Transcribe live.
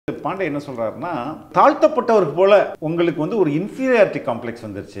பாண்டே என்ன சொல்றாருன்னா, தாழ்த்தப்பட்டவருக்கு போல உங்களுக்கு வந்து ஒரு இன்ஃபீரியாரிட்டி காம்ப்ளெக்ஸ்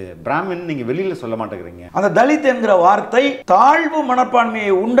வந்துருச்சு, பிராமின் நீங்க வெளியில சொல்ல மாட்டேங்கிறீங்க. அந்த தலித் என்கிற வார்த்தை தாழ்வு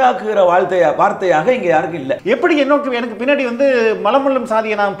மனப்பான்மையை உண்டாக்குகிற வார்த்தையாக இங்க யாருக்கும் இல்ல. எப்படி எனக்கு பின்னாடி வந்து மலமுள்ளும்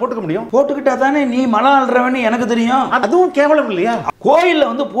சாதியை நான் போட்டுக்க முடியும்? போட்டுக்கிட்டா தானே நீ மலம் ஆள்றவன்னு எனக்கு தெரியும். அதுவும் கேவலம் இல்லையா? கோயில்ல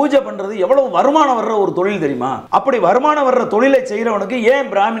வந்து பூஜை பண்றது எவ்வளவு வருமானம் வர்ற ஒரு தொழில் தெரியுமா? அப்படி வருமானம் வர்ற தொழிலை செய்யறவனுக்கு ஏன்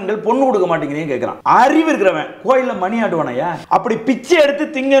பிராமின்கள் பொண்ணு கொடுக்க மாட்டேங்கிறீங்க கேட்கிறான். அறிவு இருக்கிறவன் கோயில்ல மணி ஆட்டுவானையா? அப்படி பிச்சை எடுத்து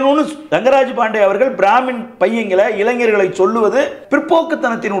திங்கணும்னு ரங்கராஜ் பாண்டே அவர்கள் பிராமின் பையங்களை இளைஞர்களை சொல்லுவது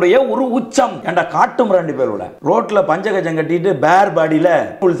பிற்போக்குத்தனத்தினுடைய ஒரு உச்சம். ஏண்டா காட்டு மிராண்டி பேரோட ரோட்ல பஞ்சகஜம் கட்டிட்டு பேர் பாடியில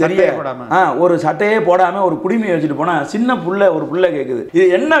தெரிய ஒரு சட்டையே போடாம ஒரு குடிமையை வச்சுட்டு போனா சின்ன புள்ள ஒரு புள்ள கேக்குது, இது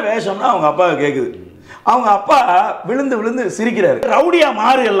என்ன வேஷம்னா அவங்க அப்பாவை கேக்குது. அவங்க அப்பா விழுந்து விழுந்து சிரிக்கிறாரு. ரவுடியா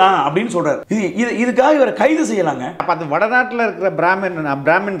மாறு எல்லாம் அப்படின்னு சொல்றாரு. இதுக்காக இவரை கைது செய்யலாங்க. அப்ப அந்த வடநாட்டில் இருக்கிற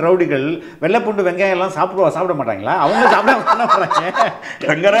பிராமின் ரவுடிகள் வெள்ளைப்பூண்டு வெங்காயம் எல்லாம் சாப்பிட மாட்டாங்களா? அவங்க சாப்பிட.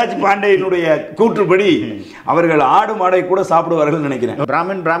 ரங்கராஜ் பாண்டேயினுடைய கூற்றுப்படி அவர்கள் ஆடு மாடை கூட சாப்பிடுவார்கள் நினைக்கிறேன்.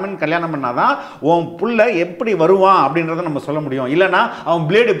 பிராமின் கல்யாணம் பண்ணாதான் உன் புள்ள எப்படி வருவான் அப்படின்றத நம்ம சொல்ல முடியும். இல்லைன்னா அவன்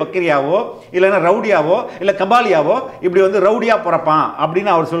பிளேடு பக்கரியாவோ இல்லைன்னா ரவுடியாவோ இல்ல கபாலியாவோ இப்படி வந்து ரவுடியா பிறப்பான்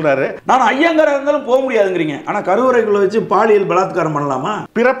அப்படின்னு அவர் சொல்றாரு. நான் ஐயங்காரா இருந்தாலும் போக முடியாதுங்கிறீங்க. ஆனா கருவறைக்குள்ள வச்சு பாலியல் பலாத்காரம் பண்ணலாமா?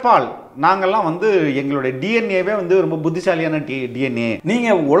 பிறப்பால் நாங்கெல்லாம் வந்து எங்களுடைய டிஎன்ஏவே வந்து ரொம்ப புத்திசாலியான டிஎன்ஏ.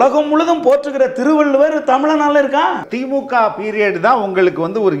 நீங்க உலகம் முழுதும் போற்றுகிற திருவள்ளுவர் தமிழனால இருக்கா? திமுக பீரியட் தான் உங்களுக்கு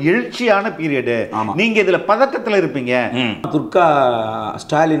வந்து ஒரு எழுச்சியான பீரியடு. நீங்க இதுல பதட்டத்துல இருப்பீங்க. துர்கா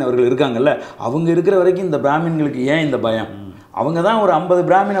ஸ்டாலின் அவர்கள் இருக்காங்கல்ல, அவங்க இருக்கிற வரைக்கும் இந்த பிராமின்களுக்கு ஏன் இந்த பயம்? அவங்க தான் ஒரு 50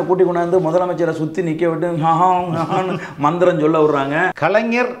 பிராமினை கூட்டி கொண்டாந்து முதலமைச்சரை சுத்தி நிக்க விட்டு மந்திரம் சொல்ல விடுறாங்க.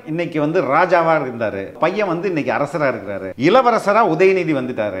 கலைஞர் இன்னைக்கு வந்து ராஜாவா இருந்தாரு, பையன் வந்து இன்னைக்கு அரசரா இருக்கிறாரு, இளவரசரா உதயநிதி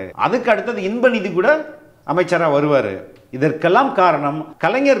வந்துட்டாரு, அதுக்கு அடுத்தது இன்பநிதி கூட அமைச்சரா வருவாரு. இதற்கெல்லாம் காரணம்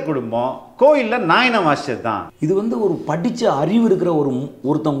கலைஞர் குடும்பம் கோயில்ல நாயனம் வாசிச்சது தான். இது வந்து ஒரு படிச்ச அறிவு இருக்கிற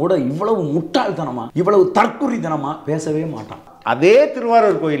ஒருத்தன் கூட இவ்வளவு முட்டாள்தனமா இவ்வளவு தற்குறித்தனமா பேசவே மாட்டான். அதே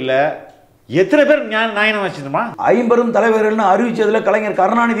திருவாரூர் கோயில்ல எத்தனை பேர் நாயனம் வச்சிருமா? 50 தலைவர்கள்னு அறிவிச்சதுல கலைஞர்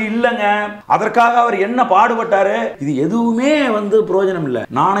கருணாநிதி இல்லங்க. அதற்காக அவர் என்ன பாடுபட்டாரு? இது எதுவுமே வந்து பிரயோஜனம் இல்ல.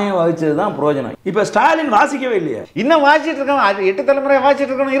 நாணயம் வகிச்சதுதான் பிரயோஜனம். இப்ப ஸ்டாலின் வாசிக்கவே இல்லையே, இன்னும் வாசிட்டு இருக்கான். 8 தலைமுறை வாசிட்டு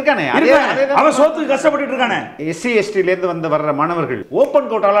இருக்கணும் இருக்கானே. அவன் சோத்துக்கு கஷ்டப்பட்டு இருக்கானே. SC STல இருந்து வர்ற மாணவர்கள்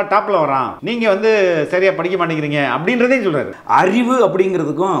ஓபன் கோட்டால டாப்ல வரான், நீங்க வந்து சரியா படிக்க மாட்டேங்கிறீங்க அப்படின்றதையும் சொல்றாரு. அறிவு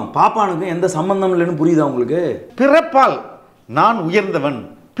அப்படிங்கிறதுக்கும் பாப்பானுக்கும் எந்த சம்பந்தம் இல்லைன்னு புரியுதா உங்களுக்கு? பிறப்பால் நான் உயர்ந்தவன்,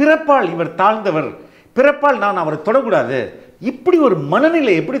 பிறப்பால் இவர் தாழ்ந்தவர், பிறப்பால் நான் அவரை தொடக்கூடாது, இப்படி ஒரு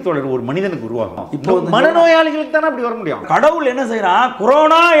மனநிலை எப்படி தொடரும் ஒரு மனிதனுக்கு உருவாகும்? இப்போ மனநோயாளிகளுக்கு தானே அப்படி வர முடியும். கடவுள் என்ன செய்யறான்?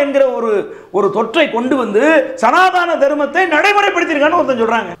 கொரோனா என்கிற ஒரு தொற்றை கொண்டு வந்து சனாதன தர்மத்தை நடைமுறைப்படுத்திருக்கான்னு ஒருத்தன்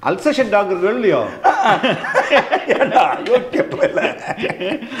சொல்றாங்க. அல்சேஷன் டாக்டர்கள் இல்லையோ,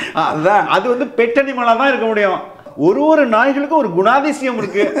 அதுதான் அது வந்து பெட்டனிமலா தான் இருக்க முடியும். ஒரு நாய்களுக்கும் ஒரு குணாதிசயம்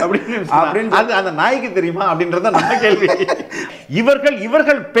இருக்கு அப்படின்னு அது அந்த நாய்க்கு தெரியுமா அப்படின்றத நம்ம கேள்வி.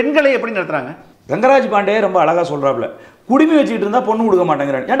 இவர்கள் பெண்களை எப்படி நடத்துறாங்க? ரங்கராஜ் பாண்டே ரொம்ப அழகா சொல்றாப்ல, குடிமை வச்சுட்டு இருந்தா பொண்ணு கொடுக்க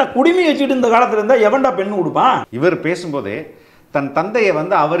மாட்டேங்கிறான். ஏன்டா குடிமை வச்சுட்டு இந்த காலத்துல இருந்தா எவன்டா பெண்ணு கொடுப்பான்? இவர் பேசும்போதே தன் தந்தையை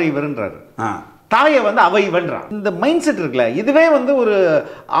வந்து அவர் இவர்ன்றாரு, தாயை வந்து அவை இவன்றான். இந்த மைண்ட் செட் இருக்குல்ல, இதுவே வந்து ஒரு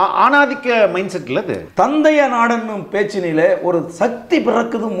ஆணாதிக்க மைண்ட் செட் இல்ல. தந்தைய நாடுன்னு பேச்சு நிலை ஒரு சக்தி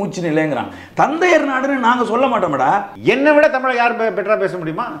பிறக்குது மூச்சு நிலைங்கிறான். தந்தையர் நாடுன்னு நாங்க சொல்ல மாட்டோம்டா. என்னை விட தமிழை யார் பெட்டரா பேச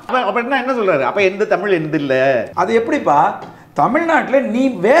முடியுமா? அப்படின்னா என்ன சொல்றாரு? அப்ப எந்த தமிழ் எந்த இல்ல. அது எப்படிப்பா? தமிழ்நாட்டில் நீ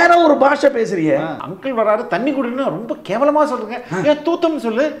வேற ஒரு பாஷை பேசுறிய. அங்கிள் வராரு தண்ணி குடின்னு ரொம்ப கேவலமா சொல்றீங்க. ஏன் தூத்தம்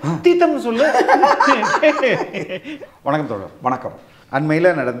சொல்லு, தீத்தம் சொல்லு. வணக்கம் தோழர். வணக்கம்.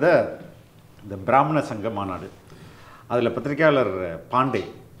 அண்மையில் நடந்த இந்த பிராமண சங்க மாநாடு, அதில் பத்திரிகையாளர் பாண்டே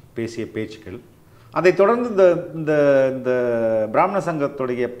பேசிய பேச்சுக்கள், அதை தொடர்ந்து இந்த இந்த பிராமண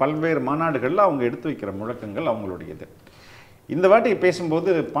சங்கத்துடைய பல்வேறு மாநாடுகளில் அவங்க எடுத்து வைக்கிற முழக்கங்கள் அவங்களுடையது. இந்த வாட்டி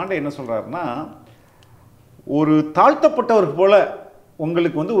பேசும்போது பாண்டே என்ன சொல்கிறாருன்னா, ஒரு தாழ்த்தப்பட்டவருக்கு போல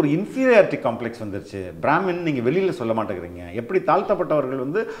உங்களுக்கு வந்து ஒரு இன்ஃபீரியாரிட்டி காம்ப்ளெக்ஸ் வந்துருச்சு, பிராமின் நீங்கள் வெளியில் சொல்ல மாட்டேங்கிறீங்க. எப்படி தாழ்த்தப்பட்டவர்கள்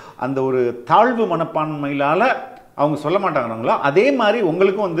வந்து அந்த ஒரு தாழ்வு மனப்பான்மையிலால் அவங்க சொல்ல மாட்டாங்கிறாங்களோ அதே மாதிரி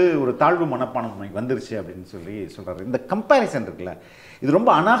உங்களுக்கும் வந்து ஒரு தாழ்வு மனப்பான்மை வந்துருச்சு அப்படின்னு சொல்கிறாரு. இந்த கம்பேரிசன் இருக்குல்ல, இது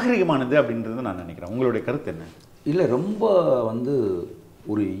ரொம்ப அநாகரிகமானது அப்படின்றது நான் நினைக்கிறேன். உங்களுடைய கருத்து என்ன? இல்லை, ரொம்ப வந்து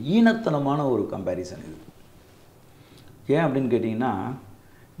ஒரு ஈனத்தனமான ஒரு கம்பேரிசன் இது. ஏன் அப்படின்னு கேட்டிங்கன்னா,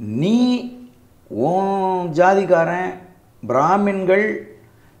 நீ உன் ஜாதிக்காரன் பிராமின்கள்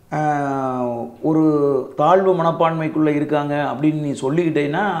ஒரு தாழ்வு மனப்பான்மைக்குள்ளே இருக்காங்க அப்படின்னு நீ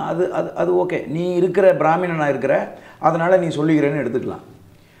சொல்லிக்கிட்டேன்னா அது அது அது ஓகே, நீ இருக்கிற பிராமினனாக இருக்கிற அதனால் நீ சொல்லிக்கிறேன்னு எடுத்துக்கலாம்.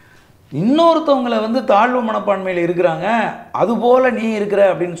 இன்னொருத்தவங்களை வந்து தாழ்வு மனப்பான்மையில் இருக்கிறாங்க அதுபோல் நீ இருக்கிற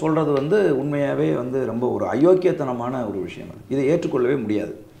அப்படின்னு சொல்கிறது வந்து உண்மையாகவே வந்து ரொம்ப ஒரு அயோக்கியத்தனமான ஒரு விஷயம். இதை ஏற்றுக்கொள்ளவே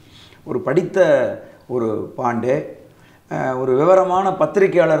முடியாது. ஒரு படித்த ஒரு பாண்டே ஒரு விவரமான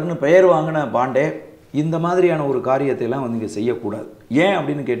பத்திரிகையாளர்னு பெயர் வாங்கின பாண்டே இந்த மாதிரியான ஒரு காரியத்தையெல்லாம் வந்து இங்கே செய்யக்கூடாது. ஏன்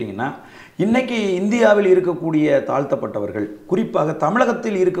அப்படின்னு கேட்டிங்கன்னா, இன்றைக்கி இந்தியாவில் இருக்கக்கூடிய தாழ்த்தப்பட்டவர்கள், குறிப்பாக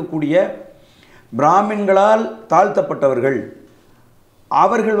தமிழகத்தில் இருக்கக்கூடிய பிராமின்களால் தாழ்த்தப்பட்டவர்கள்,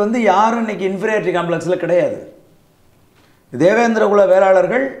 அவர்கள் வந்து யாரும் இன்றைக்கி இன்ஃபீரியாரிட்டி காம்ப்ளெக்ஸில் கிடையாது. தேவேந்திரகுல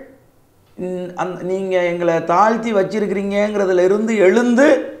வேளாளர்கள் நீங்கள் எங்களை தாழ்த்தி வச்சிருக்கிறீங்கிறதுல இருந்து எழுந்து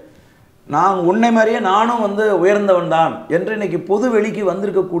நான் உன்னை மாதிரியே நானும் வந்து உயர்ந்தவன் தான் என்று இன்னைக்கு பொது வெளிக்கு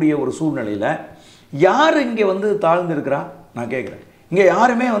வந்திருக்கக்கூடிய ஒரு சூழ்நிலையில் யார் இங்கே வந்து தாழ்ந்திருக்கிறா? நான் கேட்குறேன். இங்கே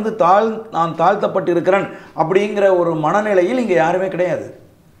யாருமே வந்து நான் தாழ்த்தப்பட்டு இருக்கிறேன் அப்படிங்கிற ஒரு மனநிலையில் இங்கே யாருமே கிடையாது.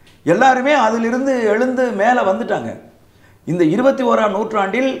 எல்லாருமே அதிலிருந்து எழுந்து மேலே வந்துட்டாங்க. இந்த 21ஆம்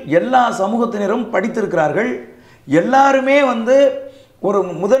நூற்றாண்டில் எல்லா சமூகத்தினரும் படித்திருக்கிறார்கள். எல்லாருமே வந்து ஒரு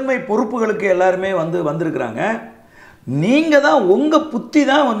முதன்மை பொறுப்புகளுக்கு எல்லாருமே வந்திருக்கிறாங்க. நீங்கள் தான் உங்கள் புத்தி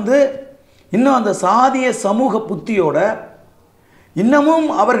தான் வந்து இன்னும் அந்த சாதிய சமூக புத்தியோட இன்னமும்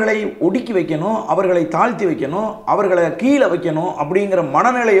அவர்களை ஒடுக்கி வைக்கணும், அவர்களை தாழ்த்தி வைக்கணும், அவர்களை கீழே வைக்கணும் அப்படிங்கிற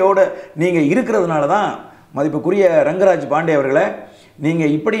மனநிலையோடு நீங்கள் இருக்கிறதுனால தான் மதிப்புக்குரிய ரங்கராஜ் பாண்டே அவர்களை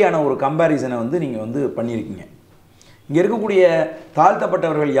நீங்கள் இப்படியான ஒரு கம்பேரிசனை வந்து நீங்கள் வந்து பண்ணியிருக்கீங்க. இங்கே இருக்கக்கூடிய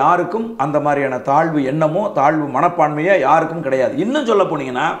தாழ்த்தப்பட்டவர்கள் யாருக்கும் அந்த மாதிரியான தாழ்வு எண்ணமோ தாழ்வு மனப்பான்மையோ யாருக்கும் கிடையாது. இன்னும் சொல்ல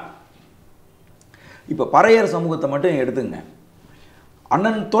போனீங்கன்னா, இப்போ பறையர் சமூகத்தை மட்டும் எடுத்துங்க.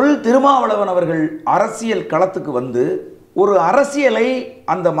 அண்ணன் தொல் திருமாவளவன் அவர்கள் அரசியல் களத்துக்கு வந்து ஒரு அரசியலை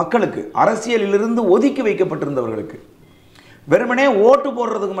அந்த மக்களுக்கு, அரசியலிலிருந்து ஒதுக்கி வைக்கப்பட்டிருந்தவர்களுக்கு, வெறுமனே ஓட்டு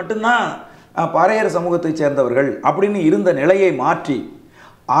போடுறதுக்கு மட்டும்தான் பறையர் சமூகத்தை சேர்ந்தவர்கள் அப்படின்னு இருந்த நிலையை மாற்றி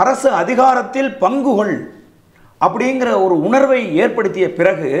அரசு அதிகாரத்தில் பங்குகள் அப்படிங்கிற ஒரு உணர்வை ஏற்படுத்திய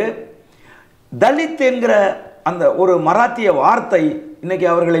பிறகு தலித் என்கிற அந்த ஒரு மராத்திய வார்த்தை இன்னைக்கு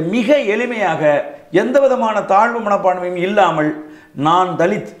அவர்களை மிக எளிமையாக எந்த விதமான தாழ்வு மனப்பான்மையும் இல்லாமல் நான்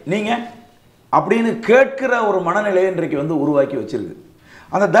தலித் நீங்க அப்படின்னு கேட்கிற ஒரு மனநிலையை இன்றைக்கு வந்து உருவாக்கி வச்சிருக்கு.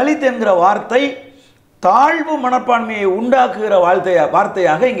 அந்த தலித் என்கிற வார்த்தை தாழ்வு மனப்பான்மையை உண்டாக்குகிற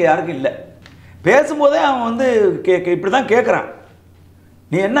வார்த்தையாக இங்கே யாருக்கும் இல்லை. பேசும்போதே அவன் வந்து இப்படி தான் கேட்குறான்,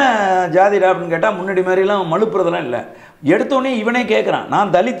 நீ என்ன ஜாதிடா அப்படின்னு கேட்டால் முன்னாடி மாதிரிலாம் மழுப்புறதெல்லாம் இல்லை. எடுத்தோடனே இவனே கேட்குறான்,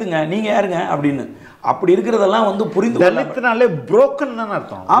 நான் தலித்துங்க நீங்கள் யாருங்க அப்படின்னு. அப்படி இருக்கிறதெல்லாம் வந்து புரிந்து தலித்துனாலே புரோக்கன் தான்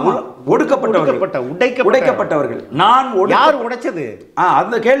அர்த்தம். ஆமாம், உடைக்கப்பட்டவர்கள். நான் யார் உடைச்சது?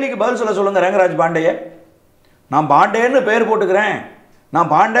 அந்த கேள்விக்கு பதில் சொல்லுங்க ரங்கராஜ் பாண்டேயே. நான் பாண்டேன்னு பெயர் போட்டுக்கிறேன்,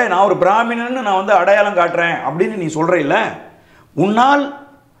 நான் பாண்டே, நான் ஒரு பிராமின்னு நான் வந்து அடையாளம் காட்டுறேன் அப்படின்னு நீ சொல்கிற இல்லை. உன்னால்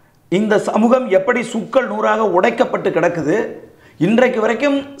இந்த சமூகம் எப்படி சுக்கள் நூறாக உடைக்கப்பட்டு கிடக்குது, இன்றைக்கு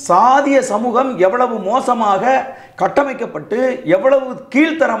வரைக்கும் சாதிய சமூகம் எவ்வளவு மோசமாக கட்டமைக்கப்பட்டு எவ்வளவு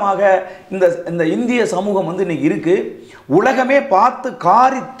கீழ்த்தரமாக இந்த இந்திய சமூகம் வந்து இன்னைக்கு இருக்கு, உலகமே பார்த்து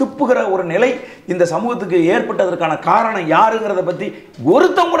காரி துப்புகிற ஒரு நிலை இந்த சமூகத்துக்கு ஏற்பட்டதற்கான காரணம் யாருங்கிறத பற்றி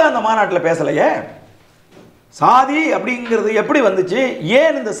ஒருத்தம் கூட அந்த மாநாட்டில் பேசலையே. சாதி அப்படிங்கிறது எப்படி வந்துச்சு,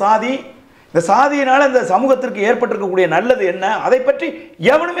 ஏன் இந்த சாதியினால இந்த சமூகத்திற்கு ஏற்பட்டிருக்கக்கூடிய நல்லது என்ன, அதை பற்றி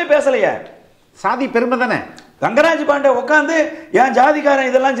எவனுமே பேசலையே. சாதி பெருமை தானே. ரங்கராஜ் பாண்டே உட்காந்து என் ஜாதிக்காரன்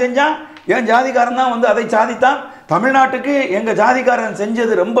இதெல்லாம் செஞ்சான், என் ஜாதிக்காரன் தான் வந்து அதை சாதித்தான், தமிழ்நாட்டுக்கு எங்கள் ஜாதிக்காரன்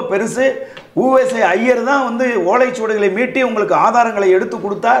செஞ்சது ரொம்ப பெருசு, ஊவேசை ஐயர் தான் வந்து ஓலைச்சுவடுகளை மீட்டி உங்களுக்கு ஆதாரங்களை எடுத்து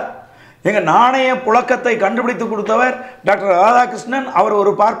கொடுத்தார், எங்கள் நாணய புழக்கத்தை கண்டுபிடித்து கொடுத்தவர் டாக்டர் ராதாகிருஷ்ணன், அவர்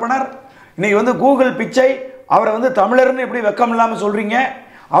ஒரு பார்ப்பனர், இன்னைக்கு வந்து கூகுள் பிச்சை அவரை வந்து தமிழர்னு எப்படி வெக்கம் இல்லாமல் சொல்கிறீங்க,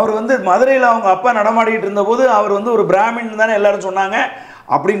 அவர் வந்து மதுரையில் அவங்க அப்பா நடமாடிட்டு இருந்தபோது அவர் வந்து ஒரு பிராமின் தானே எல்லாரும் சொன்னாங்க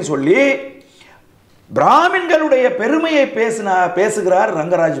அப்படின்னு சொல்லி பிராமின்களுடைய பெருமையை பேசுகிறார்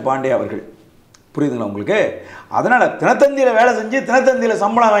ரங்கராஜ் பாண்டே அவர்கள். புரியுதுங்களா உங்களுக்கு? அதனால் தினத்தந்தியில் வேலை செஞ்சு தினத்தந்தியில்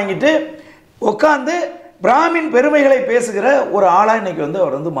சம்பளம் வாங்கிட்டு உட்காந்து பிராமின் பெருமைகளை பேசுகிற ஒரு ஆளாக இன்னைக்கு வந்து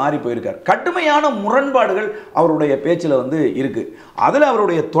அவர் வந்து மாறி போயிருக்கார். கடுமையான முரண்பாடுகள் அவருடைய பேச்சில் வந்து இருக்குது. அதில்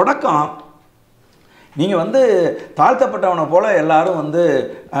அவருடைய தொடக்கம், நீங்கள் வந்து தாழ்த்தப்பட்டவனை போல் எல்லாரும் வந்து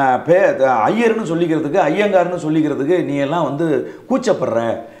ஐயர்னு சொல்லிக்கிறதுக்கு, ஐயங்கார்னு சொல்லிக்கிறதுக்கு நீ எல்லாம் வந்து கூச்சப்படுற,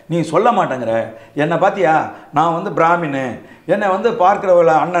 நீ சொல்ல மாட்டேங்கிற, என்னை பார்த்தியா நான் வந்து பிராமின்னு, என்னை வந்து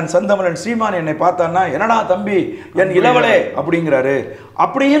பார்க்குறவள அண்ணன் செந்தமிழன் சீமான் என்னை பார்த்தான்னா என்னடா தம்பி என் இளவலே அப்படிங்கிறாரு,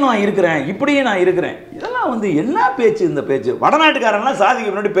 அப்படியும் நான் இருக்கிறேன் இப்படியும் நான் இருக்கிறேன். இதெல்லாம் வந்து என்ன பேச்சு இந்த பேச்சு? வடநாட்டுக்காரன்லாம்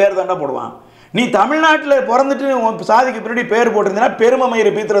சாதிக்கு பின்னாடி பேர் தாண்டா போடுவான். நீ தமிழ்நாட்டில் பிறந்துட்டு சாதிக்கு பின்னாடி பேர் போட்டிருந்தீங்கன்னா பெருமை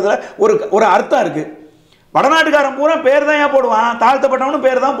மயிறு பீத்துறதுல ஒரு அர்த்தம் இருக்குது. வடநாட்டுக்காரன் பூரா பேர் தான் ஏன் போடுவான், தாழ்த்தப்பட்டவனும்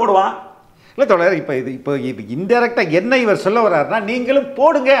பேர் தான் போடுவான். இல்லை தொடர், இப்போ இது இன்டெரக்டாக என்ன இவர் சொல்ல வர்றாருன்னா நீங்களும்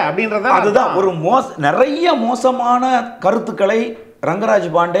போடுங்க அப்படின்றத. அதுதான் ஒரு நிறைய மோசமான கருத்துக்களை ரங்கராஜ்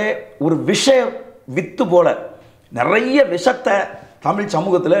பாண்டே ஒரு வித்து போல நிறைய விஷத்தை தமிழ்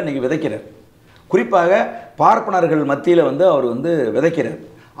சமூகத்தில் இன்னைக்கு விதைக்கிறார். குறிப்பாக பார்ப்பனர்கள் மத்தியில் வந்து அவர் வந்து விதைக்கிறார்.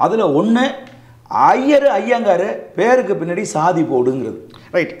 அதில் ஒன்று ஐயர் ஐயங்காரு பேருக்கு பின்னாடி சாதி போடுங்கிறது.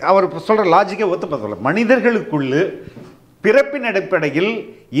 ரைட், அவர் சொல்கிற லாஜிக்கே ஒத்துப்பதில்லை. மனிதர்களுக்குள்ளே பிறப்பின் அடிப்படையில்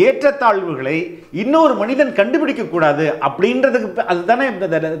ஏற்றத்தாழ்வுகளை இன்னொரு மனிதன் கண்டுபிடிக்க கூடாது அப்படின்றதுக்கு அதுதானே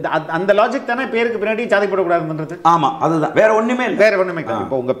அந்த லாஜிக் தானே பேருக்கு பின்னாடி சாதிப்படக்கூடாதுன்றது. ஆமா, அதுதான், வேற ஒண்ணுமே இல்லை, வேற ஒண்ணுமே இல்லை.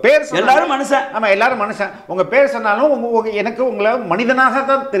 இப்போ உங்க பேர் எல்லாரும் மனுஷன். ஆமா, எல்லாரும் மனுஷன். உங்க பேர் சொன்னாலும் எனக்கு உங்களை மனிதனாக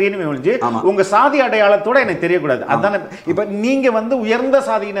தான் தெரியணுமே ஒழிஞ்சு உங்க சாதி அடையாளத்தோட எனக்கு தெரியக்கூடாது. அதுதானே. இப்ப நீங்க வந்து உயர்ந்த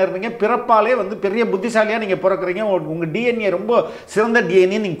சாதியினர் இருந்தீங்க, பிறப்பாலே வந்து பெரிய புத்திசாலியா நீங்க பிறக்கிறீங்க, உங்க டிஎன்ஏ ரொம்ப சிறந்த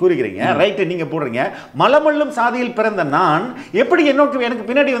டிஎன்ஏ நீங்க கூறுகிறீங்க, ரைட், நீங்க போடுறீங்க. மலமல்லும் சாதியில் பிறந்த நான் எப்படி எனக்கு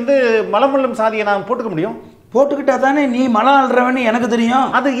பின்னாடி வந்து மலமல்லும் சாதியை நான் போட்டுக்க முடியும்? போட்டுக்கிட்டா தானே நீ மலம் அல்றவன்னு எனக்கு தெரியும்.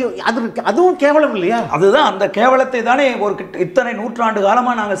 அதுவும் கேவலம் இல்லையா? அதுதான், அந்த கேவலத்தை தானே ஒரு இத்தனை நூற்றாண்டு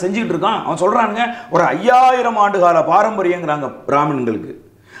காலமா நாங்க செஞ்சுக்கிட்டு இருக்கோம். அவன் சொல்றாங்க ஒரு 5000 ஆண்டு கால பாரம்பரியங்கிறாங்க பிராமணர்களுக்கு.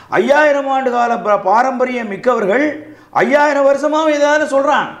 5000 ஆண்டு கால பாரம்பரியம் மிக்கவர்கள் 5000 வருஷமாவும் ஏதாவது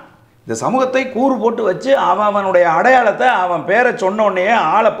சொல்றான். இந்த சமூகத்தை கூறு போட்டு வச்சு அவனுடைய அடையாளத்தை அவன் பேரை சொன்ன உடனே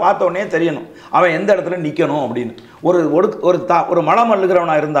ஆளை பார்த்த உடனே தெரியணும் அவன் எந்த இடத்துல நிற்கணும் அப்படின்னு. ஒரு மலம்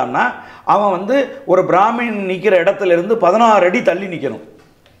அள்ளுகிறவனா இருந்தான்னா அவன் வந்து ஒரு பிராமின் நிற்கிற இடத்துல இருந்து 16 அடி தள்ளி நிற்கணும்.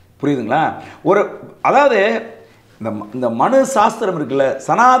 புரியுதுங்களா? அதாவது இந்த மனு சாஸ்திரம் இருக்குல்ல,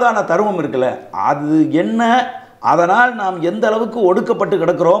 சனாதன தர்மம் இருக்குல்ல, அது என்ன, அதனால் நாம் எந்த அளவுக்கு ஒடுக்கப்பட்டு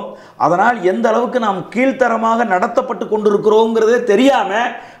கிடக்கிறோம், அதனால் எந்த அளவுக்கு நாம் கீழ்த்தரமாக நடத்தப்பட்டு கொண்டிருக்கிறோங்கிறதே தெரியாம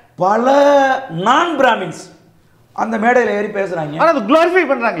பல நான் பிராமின்ஸ் அந்த மேடையில் ஏறி பேசுறாங்க. ஆனால் அது குளோரிஃபை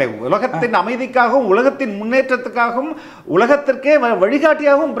பண்றாங்களே. உலகத்தின் அமைதிக்காகவும் உலகத்தின் முன்னேற்றத்துக்காகவும் உலகத்திற்கே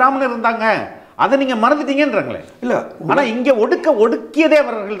வழிகாட்டியாகவும் பிராமணர் இருந்தாங்க, அதை நீங்க மறந்துட்டீங்கன்றாங்களே. இல்ல, ஆனா இங்க ஒடுக்கியதே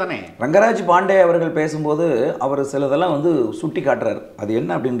அவர்கள் தானே. ரங்கராஜ் பாண்டே அவர்கள் பேசும்போது அவர் சிலதெல்லாம் வந்து சுட்டி காட்டுறாரு. அது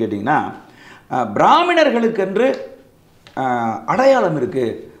என்ன அப்படின்னு கேட்டிங்கன்னா, பிராமணர்களுக்கென்று அடையாளம் இருக்கு,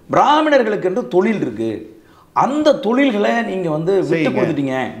 பிராமணர்களுக்கென்று தொழில் இருக்கு, அந்த தொழில்களை நீங்க வந்து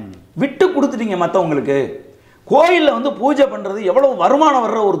விட்டு கொடுத்துட்டீங்க மற்றவங்களுக்கு. கோயிலில் வந்து பூஜை பண்றது எவ்வளவு வருமானம்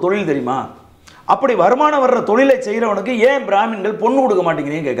வர்ற ஒரு தொழில் தெரியுமா? அப்படி வருமானம் வர்ற தொழிலை செய்யறவனுக்கு ஏன் பிராமின்கள் பொண்ணு கொடுக்க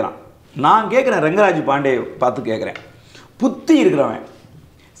மாட்டேங்கிறீங்க கேட்குறான். நான் கேட்குறேன், ரங்கராஜ் பாண்டே பார்த்து கேட்குறேன், புத்தி இருக்கிறவன்,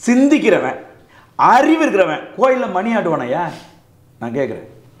 சிந்திக்கிறவன், அறிவு இருக்கிறவன் கோயிலில் மணி ஆட்டுவானையா? நான் கேட்குறேன்.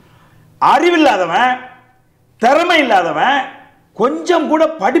 அறிவில்லாதவன், திறமை இல்லாதவன், கொஞ்சம் கூட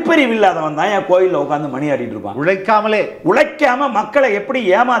படிப்பறிவு இல்லாதவன் தான் என் கோயிலில் உட்காந்து மணி ஆடிட்டு இருப்பான். உழைக்காம மக்களை எப்படி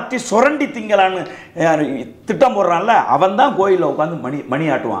ஏமாற்றி சுரண்டி திங்கலான்னு திட்டம் போடுறான்ல, அவன் தான் கோயிலில் உட்காந்து மணி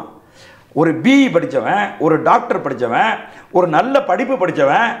ஆட்டுவான். ஒரு பிஇ படித்தவன், ஒரு டாக்டர் படித்தவன், ஒரு நல்ல படிப்பு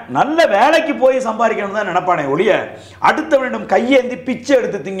படித்தவன் நல்ல வேலைக்கு போய் சம்பாதிக்கணும்னு தான் நினைப்பானே ஒழிய அடுத்தவனிடம் கையேந்தி பிச்சை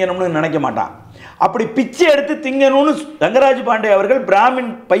எடுத்து திங்கணும்னு நினைக்க மாட்டான். அப்படி பிச்சை எடுத்து திங்கணும்னு ரங்கராஜ் பாண்டே அவர்கள்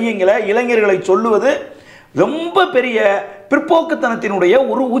பிராமின் பையங்களை, இளைஞர்களை சொல்லுவது ரொம்ப பெரிய பிற்போக்குத்தனத்தினுடைய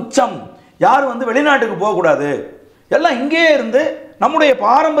ஒரு உச்சம். யார் வந்து வெளிநாட்டுக்கு போகக்கூடாது, எல்லாம் இங்கே இருந்து நம்முடைய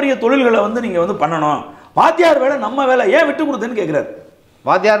பாரம்பரிய தொழில்களை வந்து நீங்க வந்து பண்ணணும், வாத்தியார் வேலை நம்ம வேலை ஏன் விட்டு கொடுத்துன்னு கேட்கிறார்.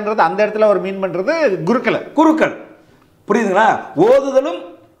 வாத்தியார்ன்றது அந்த இடத்துல ஒரு மீன் பண்றது குருக்கள். புரியுதுங்களா? ஓதுதலும்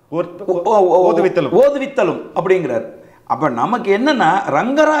ஓதுவித்தலும் அப்படிங்கிறார். அப்ப நமக்கு என்னன்னா,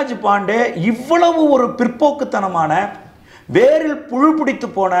 ரங்கராஜ் பாண்டே இவ்வளவு ஒரு பிற்போக்குத்தனமான வேரில் புழு பிடித்து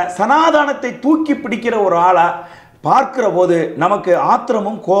போன சனாதானத்தை தூக்கி பிடிக்கிற ஒரு ஆளா பார்க்கிற போது நமக்கு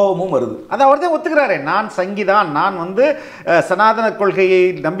ஆத்திரமும் கோபமும் வருது. அதை அவர் தான் ஒத்துக்கிறாரே, நான் சங்கிதான், நான் வந்து சனாதன கொள்கையை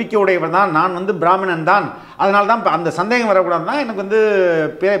நம்பிக்கை உடையவர் தான், நான் வந்து பிராமணன் தான், அதனால தான் அந்த சந்தேகம் வரக்கூடாது தான் எனக்கு வந்து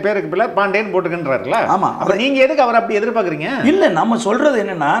பேருக்கு பிள்ளை பாண்டேன்னு போட்டுக்கின்றாருல. ஆமா, அப்ப நீங்க எதுக்கு அவர் அப்படி எதிர்பார்க்குறீங்க? இல்லை, நம்ம சொல்றது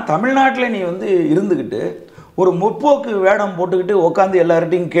என்னன்னா, தமிழ்நாட்டில் நீ வந்து இருந்துக்கிட்டு ஒரு முற்போக்கு வேடம் போட்டுக்கிட்டு உட்காந்து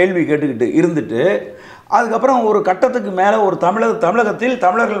எல்லார்ட்டையும் கேள்வி கேட்டுக்கிட்டு இருந்துட்டு அதுக்கப்புறம் ஒரு கட்டத்துக்கு மேலே ஒரு தமிழகத்தில்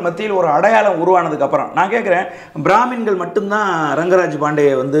தமிழர்கள் மத்தியில் ஒரு அடையாளம் உருவானதுக்கப்புறம் நான் கேட்குறேன், பிராமின்கள் மட்டும்தான் ரங்கராஜ்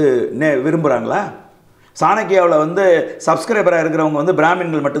பாண்டேயை வந்து விரும்புகிறாங்களா? சாணக்கியாவில் வந்து சப்ஸ்கிரைபராக இருக்கிறவங்க வந்து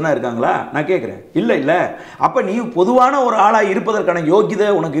பிராமின்கள் மட்டும்தான் இருக்காங்களா? நான் கேட்குறேன். இல்லை. அப்போ நீ பொதுவான ஒரு ஆளாக இருப்பதற்கான யோகிதை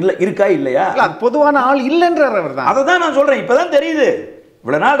உனக்கு இருக்கா இல்லையா? அது பொதுவான ஆள் இல்லைன்றார் அவர் தான். அதை தான் நான் சொல்கிறேன். இப்போ தான் தெரியுது.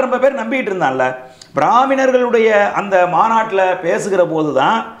 இவ்வளோ நாள் ரொம்ப பேர் நம்பிக்கிட்டு இருந்தான்ல. பிராமணர்களுடைய அந்த மாநாட்டில் பேசுகிற போது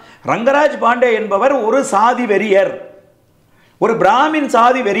தான் ரங்கராஜ் பாண்டே என்பவர் ஒரு சாதி வெறியர், ஒரு பிராமின்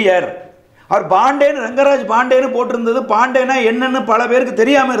சாதி வெறியர். அவர் பாண்டேன்னு ரங்கராஜ் பாண்டேன்னு போட்டிருந்தது, பாண்டேனா என்னன்னு பல பேருக்கு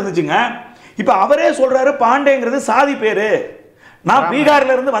தெரியாம இருந்துச்சுங்க. இப்ப அவரே சொல்றாரு பாண்டேங்கிறது சாதி பேரு, நான்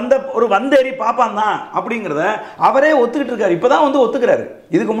பீகார்ல இருந்து வந்த ஒரு வந்தேரி பாப்பான் தான் அப்படிங்கிறத அவரே ஒத்துக்கிட்டு இருக்காரு. இப்பதான் வந்து ஒத்துக்கிறாரு.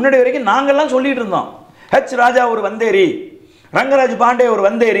 இதுக்கு முன்னாடி வரைக்கும் நாங்கெல்லாம் சொல்லிட்டு இருந்தோம், ஹெச் ராஜா ஒரு வந்தேரி, ரங்கராஜ் பாண்டே ஒரு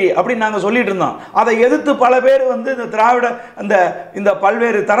வந்தேரி அப்படின்னு நாங்கள் சொல்லிட்டு இருந்தோம். அதை எதிர்த்து பல பேர் வந்து இந்த திராவிட இந்த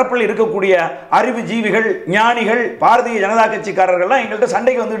பல்வேறு தரப்பில் இருக்கக்கூடிய அறிவு ஜீவிகள், ஞானிகள், பாரதிய ஜனதா கட்சிக்காரர்கள்லாம் எங்கள்கிட்ட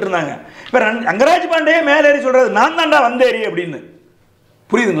சண்டைக்கு வந்துட்டு இருந்தாங்க. இப்போ ரங்கராஜ் பாண்டே மேலேறி சொல்றது நான் தான்டா வந்தேரி அப்படின்னு.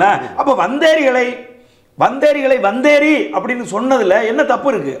 புரியுதுங்களா? அப்போ வந்தேரிகளை வந்தேரி அப்படின்னு சொன்னதுல என்ன தப்பு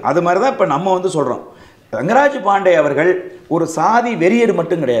இருக்கு? அது மாதிரி தான் இப்போ நம்ம வந்து சொல்றோம். ரங்கராஜ் பாண்டே அவர்கள் ஒரு சாதி வெறியர்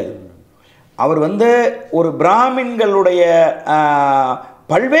மட்டும் கிடையாது, அவர் வந்து ஒரு பிராமின்களுடைய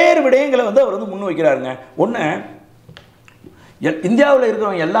பல்வேறு விடயங்களை வந்து அவர் வந்து முன் வைக்கிறாருங்க. ஒன்று, இந்தியாவில்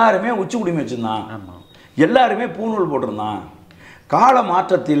இருக்கிறவங்க எல்லாருமே உச்சி குடுமி வச்சுருந்தான், எல்லாருமே பூநூல் போட்டிருந்தான். கால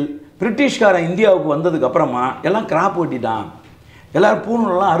மாற்றத்தில் பிரிட்டிஷ்காரன் இந்தியாவுக்கு வந்ததுக்கு அப்புறமா எல்லாம் கிராப் வெட்டிட்டான், எல்லாரும்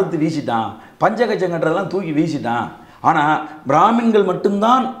பூநூலெல்லாம் அறுத்து வீசிட்டான், பஞ்சகச்சங்கன்றதெல்லாம் தூக்கி வீசிட்டான். ஆனால் பிராமின்கள்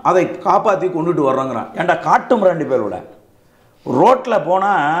மட்டும்தான் அதை காப்பாற்றி கொண்டுட்டு வர்றாங்கிறான். ஏன்டா காட்டு மிராண்டி பேரோட ரோட்டில்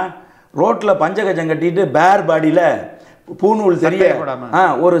போனால், ரோட்டில் பஞ்சகச்சம் கட்டிட்டு பேர் பாடியில் பூநூல் தெரிய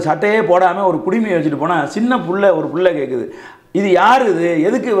ஒரு சட்டையே போடாமல் ஒரு குடிமையை வச்சுட்டு போனால் சின்ன ஒரு புள்ள கேட்குது, இது யார், இது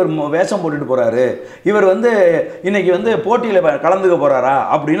எதுக்கு இவர் வேஷம் போட்டுட்டு போகிறாரு, இவர் வந்து இன்னைக்கு வந்து போட்டியில் கலந்துக்க போகிறாரா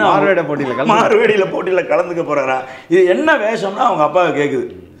அப்படின்னு, மாறுவேடியில் போட்டியில் கலந்துக்க போகிறாரா, இது என்ன வேஷம்னா அவங்க அப்பாவை கேட்குது.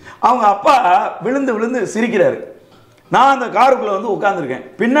 அவங்க அப்பா விழுந்து விழுந்து சிரிக்கிறாரு. நான் அந்த காருக்குள்ளே வந்து உட்காந்துருக்கேன்,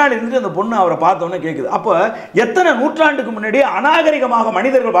 பின்னாடி இருந்துட்டு அந்த பொண்ணு அவரை பார்த்தோன்னே கேட்குது. அப்போ எத்தனை நூற்றாண்டுக்கு முன்னாடி அநாகரிகமாக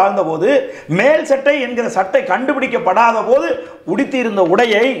மனிதர்கள் வாழ்ந்த போது, மேல் சட்டை என்கிற சட்டை கண்டுபிடிக்கப்படாத போது உடுத்தி இருந்த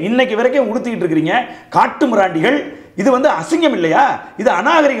உடையை இன்னைக்கு வரைக்கும் உடுத்திக்கிட்டு இருக்கிறீங்க காட்டு மிராண்டிகள். இது வந்து அசிங்கம் இல்லையா, இது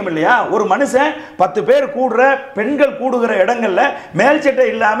அநாகரிகம் இல்லையா? ஒரு மனுஷன் 10 பேர் கூடுற, பெண்கள் கூடுகிற இடங்கள்ல மேல் சட்டை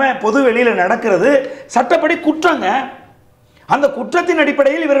இல்லாமல் பொது வெளியில் நடக்கிறது சட்டப்படி குற்றங்க. அந்த குற்றத்தின்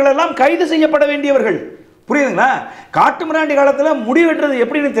அடிப்படையில் இவர்களெல்லாம் கைது செய்யப்பட வேண்டியவர்கள். புரியுதுங்களா? காட்டு மிராண்டி காலத்தில் முடி வெட்டுறது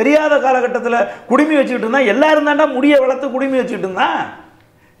எப்படின்னு தெரியாத காலகட்டத்தில் குடுமி வச்சுக்கிட்டு இருந்தா, எல்லாரும் தாண்டா முடியை வளர்த்து குடுமி வச்சுக்கிட்டு இருந்தா.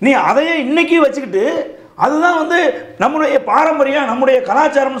 நீ அதையே இன்னைக்கு வச்சுக்கிட்டு, அதுதான் வந்து நம்முடைய பாரம்பரியம், நம்முடைய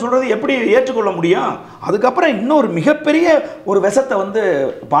கலாச்சாரம்னு சொல்றது எப்படி ஏற்றுக்கொள்ள முடியும்? அதுக்கப்புறம் இன்னொரு மிகப்பெரிய ஒரு விஷத்தை வந்து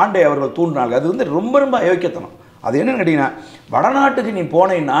பாண்டே அவர்கள் தூண்டினாங்க. அது வந்து ரொம்ப ரொம்ப அயோக்கியத்தனம். அது என்னன்னு கேட்டீங்கன்னா, வடநாட்டுக்கு நீ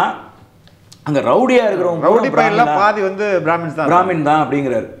போனீங்கன்னா அங்க ரவுடியா இருக்கிறவங்க பாதி வந்து பிராமின் தான்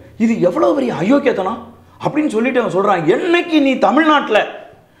அப்படிங்கிறாரு. இது எவ்வளவு பெரிய அயோக்கியத்தனம் அப்படின்னு சொல்லிட்டு அவன் சொல்றான். என்னைக்கு நீ தமிழ்நாட்டில்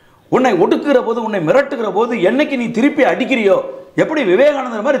உன்னை ஒடுக்குற போது, உன்னை மிரட்டுகிற போது, என்னைக்கு நீ திருப்பி அடிக்கிறியோ, எப்படி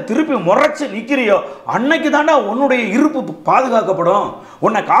விவேகானந்தர் மாதிரி திருப்பி முறைச்சு நிற்கிறியோ, அன்னைக்கு தாண்டா உன்னுடைய இருப்பு பாதுகாக்கப்படும்.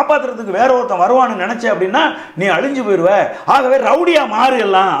 உன்னை காப்பாற்றுறதுக்கு வேற ஒருத்தன் வருவான்னு நினைச்ச அப்படின்னா நீ அழிஞ்சு போயிடுவ. ஆகவே ரவுடியா மாறு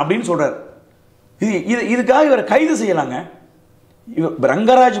எல்லாம் அப்படின்னு சொல்றாரு. இதுக்காக இவரை கைது செய்யலாங்க.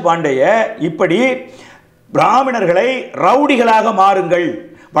 ரங்கராஜ் பாண்டேய இப்படி பிராமணர்களை ரவுடிகளாக மாறுங்கள்,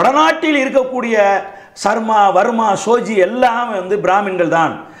 வடநாட்டில் இருக்கக்கூடிய சர்மா, வர்மா, சோஜி எல்லாம் வந்து பிராமின்கள்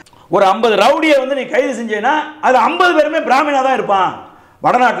தான். ஒரு 50 ரவுடியை வந்து நீ கைது செஞ்சேன்னா அது 50 பேருமே பிராமினா தான் இருப்பான்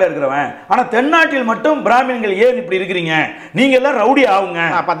வடநாட்டில் இருக்கிறவன். ஆனால் தென்னாட்டில் மட்டும் பிராமின்கள் ஏன் இப்படி இருக்கிறீங்க, நீங்க எல்லாம் ரவுடி ஆகுங்க.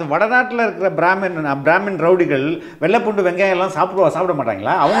 அப்போ அந்த வடநாட்டில் இருக்கிற பிராமின் ரவுடிகள் வெள்ளைப்பூண்டு வெங்காயம் எல்லாம் சாப்பிட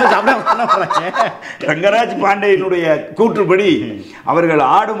மாட்டாங்களா? அவங்க சாப்பிட. ரங்கராஜ் பாண்டேயினுடைய கூற்றுப்படி அவர்கள்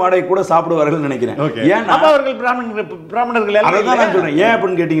ஆடு மாடை கூட சாப்பிடுவார்கள் நினைக்கிறேன். ஏன்னா அவர்கள் பிராமணர்கள். அதான் நான் சொல்றேன். ஏன்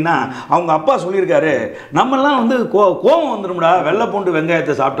அப்படின்னு கேட்டீங்கன்னா, அவங்க அப்பா சொல்லியிருக்காரு, நம்மெல்லாம் வந்து கோபம் வந்துடும்டா வெள்ளைப்பூண்டு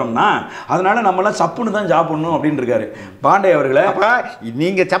வெங்காயத்தை சாப்பிட்டோம்னா, அதனால நம்மெல்லாம் சப்புன்னு தான் சாப்பிடணும் அப்படின்னு இருக்காரு பாண்டே அவர்களை.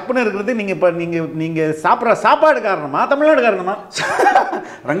 நீங்க சப்புன்னு இருக்கிறது நீங்க சாப்பிட்ற சாப்பாடு காரணமா, தமிழ்நாடு காரணமா?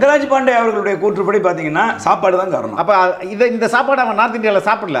 ரங்கராஜ் பாண்டே அவர்களுடைய கூற்றுப்படி பாத்தீங்கன்னா சாப்பாடு தான் காரணம். அப்ப இந்த சாப்பாடு அவன் நார்த் இந்தியாவில்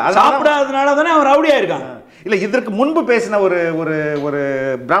சாப்பிடாதனால தானே அவன் ரவுடியா இருக்கான். இல்ல, இதற்கு முன்பு பேசின ஒரு ஒரு ஒரு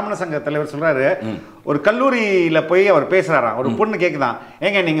பிராமண சங்க தலைவர் சொல்றாரு, ஒரு கல்லூரியில போய் அவர் பேசுறாராம். ஒரு பொண்ணு கேக்குதான்,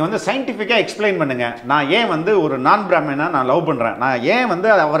 ஏங்க நீங்க வந்து சயின்டிஃபிக்கா எக்ஸ்பிளைன் பண்ணுங்க, நான் ஏன் வந்து ஒரு நான் பிராமணனா நான் லவ் பண்றேன், நான் ஏன் வந்து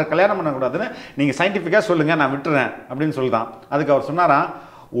அவரை கல்யாணம் பண்ணக்கூடாதுன்னு நீங்க சயின்டிஃபிக்கா சொல்லுங்க, நான் விட்டுறேன் அப்படின்னு சொல்லுதான். அதுக்கு அவர் சொன்னாராம்,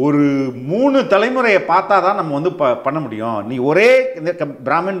 ஒரு 3 தலைமுறையை பார்த்தா தான் நம்ம வந்து பண்ண முடியும். நீ ஒரே இந்த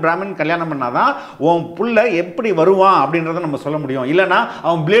பிராமின் கல்யாணம் பண்ணாதான் உன் புள்ள எப்படி வருவான் அப்படின்றத நம்ம சொல்ல முடியும். இல்லைன்னா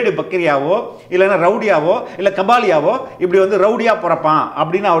அவன் பிளேடு பக்கிரியாவோ, இல்லைன்னா ரவுடியாவோ, இல்லை கபாலியாவோ இப்படி வந்து ரவுடியா பிறப்பான்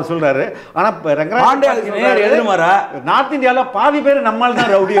அப்படின்னு அவர் சொல்றாரு. ஆனா நார்த் இந்தியாவில் பாதி பேர் நம்மால்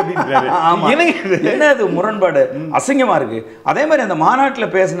தான் ரவுடி அப்படின்றாரு. என்ன அது முரண்பாடு, அசிங்கமா இருக்கு. அதே மாதிரி அந்த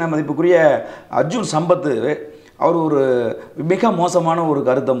மாநாட்டில் பேசின மதிப்புக்குரிய அர்ஜுன் சம்பத்து அவர் ஒரு மிக மோசமான ஒரு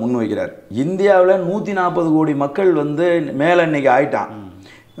கருத்தை முன்வைக்கிறார். இந்தியாவில் 140 கோடி மக்கள் வந்து மேலே இன்னைக்கு ஆயிட்டான்,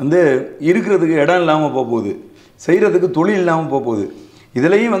 வந்து இருக்கிறதுக்கு இடம் இல்லாமல் போகுது, செய்கிறதுக்கு தொழில் இல்லாமல் போகுது.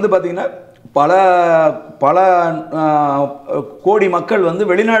 இதுலேயும் வந்து பார்த்திங்கன்னா பல பல கோடி மக்கள் வந்து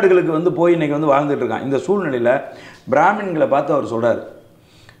வெளிநாடுகளுக்கு வந்து போய் இன்றைக்கி வந்து வாழ்ந்துட்டு இருக்கான். இந்த சூழ்நிலையில் பிராமின்களை பார்த்து அவர் சொல்கிறார்,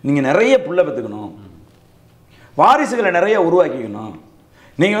 நீங்கள் நிறைய புள்ள பெற்றுக்கணும், வாரிசுகளை நிறைய உருவாக்கிக்கணும்.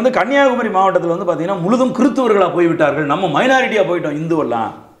 நீங்கள் வந்து கன்னியாகுமரி மாவட்டத்தில் வந்து பார்த்தீங்கன்னா முழுதும் கிறிஸ்துவர்களாக போய்விட்டார்கள், நம்ம மைனாரிட்டியாக போயிட்டோம்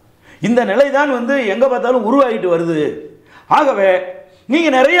இந்துவெல்லாம். இந்த நிலை தான் வந்து எங்கே பார்த்தாலும் உருவாகிட்டு வருது. ஆகவே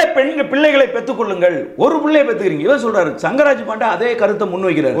நீங்கள் நிறைய பிள்ளைகளை பெற்றுக்கொள்ளுங்கள். ஒரு பிள்ளையை பெற்றுக்கிறீங்க. இவர் சொல்கிறாரு, ரங்கராஜ் பாண்டே அதே கருத்தை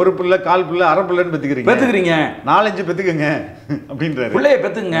முன்வைக்கிறார். ஒரு பிள்ளை, கால் பிள்ளை, அரை பிள்ளைன்னு பெற்றுக்கிறீங்க, 4-5 பெற்றுக்குங்க அப்படின்றாரு. பிள்ளையை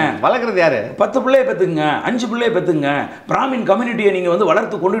பெற்றுங்க. வளர்க்குறது யாரு? 10 பிள்ளையை பெற்றுங்க, 5 பிள்ளையை பெற்றுங்க, பிராமின் கம்யூனிட்டியை நீங்கள் வந்து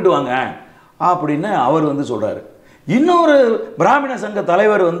வளர்த்து கொண்டுட்டு வாங்க அப்படின்னு அவர் வந்து சொல்கிறாரு. இன்னொரு பிராமண சங்க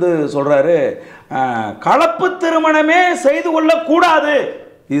தலைவர் வந்து சொல்றாரு, கலப்பு திருமணமே செய்து கொள்ளக்கூடாது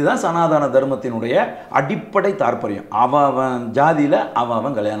இதுதான் சனாதன தர்மத்தினுடைய அடிப்படை தாற்பயம். அவன் ஜாதியில்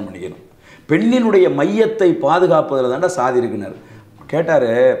அவன் கல்யாணம் பண்ணிக்கணும். பெண்ணினுடைய மையத்தை பாதுகாப்பதில் தாண்டா சாதி இருக்குனர்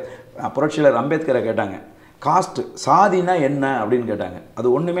கேட்டார். புரட்சியாளர் அம்பேத்கரை கேட்டாங்க, காஸ்ட் சாதினா என்ன அப்படின்னு கேட்டாங்க. அது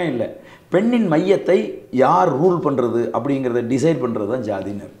ஒன்றுமே இல்லை, பெண்ணின் மையத்தை யார் ரூல் பண்ணுறது அப்படிங்கிறத டிசைட் பண்ணுறது தான்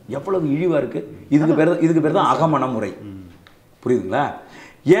ஜாதினர். எவ்வளவு இழிவாக இருக்குது. இதுக்கு பேர் தான் அகமண முறை. புரியுதுங்களா?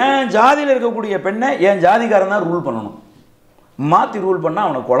 என் ஜாதியில் இருக்கக்கூடிய பெண்ணை என் ஜாதிக்காரன் தான் ரூல் பண்ணணும், மாற்றி ரூல் பண்ணால்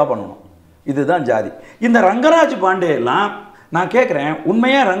அவனை கொலை பண்ணணும். இதுதான் ஜாதி. இந்த ரங்கராஜ் பாண்டே எல்லாம் நான் கேட்குறேன்,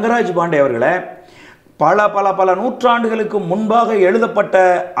 உண்மையாக ரங்கராஜ் பாண்டே அவர்களை பல பல பல நூற்றாண்டுகளுக்கு முன்பாக எழுதப்பட்ட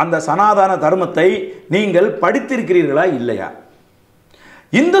அந்த சனாதன தர்மத்தை நீங்கள் படித்திருக்கிறீர்களா இல்லையா?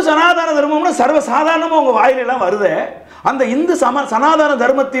 இந்து சனாதன தர்மம்னு சர்வசாதாரணமாக உங்கள் வாயிலெல்லாம் வருது. அந்த இந்து சனாதன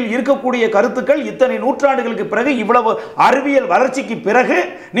தர்மத்தில் இருக்கக்கூடிய கருத்துக்கள் இத்தனை நூற்றாண்டுகளுக்கு பிறகு, இவ்வளவு அறிவியல் வளர்ச்சிக்கு பிறகு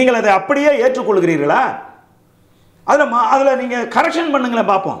நீங்கள் அதை அப்படியே ஏற்றுக்கொள்கிறீர்களா? அதில் நீங்கள் கரெக்ஷன்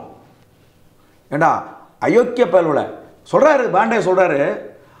பண்ணுங்களேன் பார்ப்போம். ஏண்டா அயோக்கிய பயலுல சொல்கிறாரு பாண்டே, சொல்கிறாரு,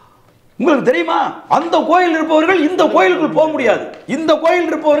 உங்களுக்கு தெரியுமா அந்த கோயில் இருப்பவர்கள் இந்த கோயிலுக்குள் போக முடியாது, இந்த கோயில்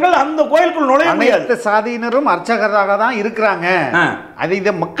இருப்பவர்கள் அந்த கோயிலுக்குள் நுழைய முடியாது. சாதியினரும் அர்ச்சகராக தான் இருக்கிறாங்க, அதை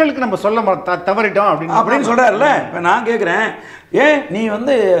இதை மக்களுக்கு நம்ம சொல்ல தவறிட்டோம் அப்படின்னு சொல்றாருல்ல. இப்போ நான் கேட்குறேன், ஏன் நீ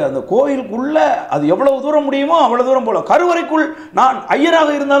வந்து அந்த கோயிலுக்குள்ள அது எவ்வளவு தூரம் முடியுமோ அவ்வளவு தூரம் போல, கருவறைக்குள் நான்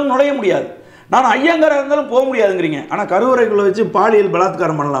ஐயராக இருந்தாலும் நுழைய முடியாது, நான் ஐயங்காராக இருந்தாலும் போக முடியாதுங்கிறீங்க. ஆனால் கருவறைக்குள்ள வச்சு பாலியல்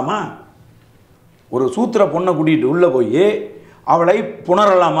பலாத்காரம் பண்ணலாமா? ஒரு சூத்திர பொண்ணை கூட்டிகிட்டு உள்ளே போய் அவளை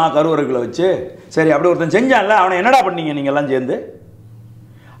புணரலாமா கருவறைக்குள்ள வச்சு? சரி, அப்படி ஒருத்தன் செஞ்சான்ல, அவனை என்னடா பண்ணீங்க நீங்கள் எல்லாம் சேர்ந்து?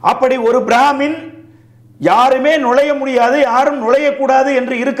 அப்படி ஒரு பிராமின் யாருமே நுழைய முடியாது, யாரும் நுழையக்கூடாது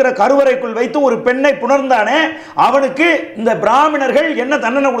என்று இருக்கிற கருவறைக்குள் வைத்து ஒரு பெண்ணை புணர்ந்தானே, அவனுக்கு இந்த பிராமணர்கள் என்ன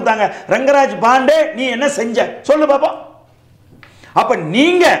தண்டனை கொடுத்தாங்க? ரங்கராஜ் பாண்டே நீ என்ன செஞ்ச சொல்லு பாப்பா. அப்ப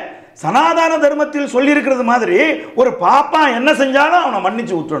நீங்க சனாதன தர்மத்தில் சொல்லியிருக்கிறது மாதிரி ஒரு பாப்பா என்ன செஞ்சாலும் அவனை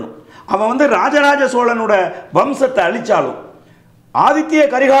மன்னிச்சு விட்டுறணும். அவன் வந்து ராஜராஜ சோழனோட வம்சத்தை அழிச்சாலும், ஆதித்ய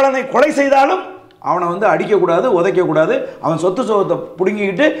கரிகாலனை கொலை செய்தாலும் அவனை வந்து அடிக்கக்கூடாது, உதைக்கக்கூடாது, அவன் சொத்து சோகத்தை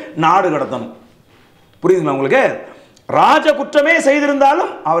பிடுங்கிக்கிட்டு நாடு கடத்தணும். புரியுதுங்களா உங்களுக்கு? ராஜ குற்றமே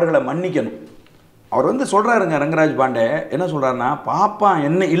செய்திருந்தாலும் அவர்களை மன்னிக்கணும். அவர் வந்து சொல்றாருங்க, ரங்கராஜ் பாண்டே என்ன சொல்றாருன்னா, பாப்பா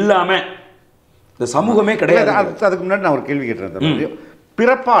என்ன இல்லாம இந்த சமூகமே கிடையாது. அதுக்கு முன்னாடி நான் ஒரு கேள்வி கேட்டேன்.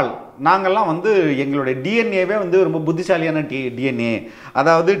 பிறப்பால் நாங்கள்லாம் வந்து எங்களுடைய டிஎன்ஏவே வந்து ரொம்ப புத்திசாலியான டிஎன்ஏ,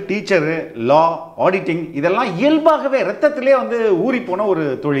 அதாவது டீச்சரு, லா, ஆடிட்டிங், இதெல்லாம் இயல்பாகவே ரத்தத்திலே வந்து ஊறி போன ஒரு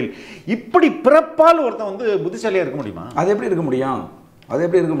தொழில். இப்படி பிறப்பால் ஒருத்தன் வந்து புத்திசாலியாக இருக்க முடியுமா? அது எப்படி இருக்க முடியும்? அது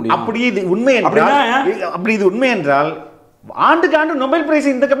எப்படி இருக்க முடியும்? அப்படி இது உண்மை என்றால் ஆண்டுக்கு ஆண்டு நோபல் பிரைஸ்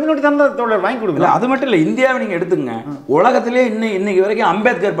இந்த கம்யூனிட்டி தான் தோழர் வாங்கி கொடுக்கல. அது மட்டும் இல்லை, இந்தியாவை நீங்கள் எடுத்துங்க, உலகத்திலே இன்னைக்கு வரைக்கும்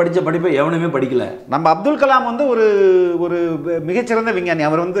அம்பேத்கர் படித்த படிப்பை எவனுமே படிக்கல. நம்ம அப்துல் கலாம் வந்து ஒரு ஒரு மிகச்சிறந்த விஞ்ஞானி.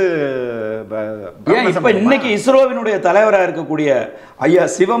 அவர் வந்து இப்போ இன்னைக்கு இஸ்ரோவினுடைய தலைவராக இருக்கக்கூடிய ஐயா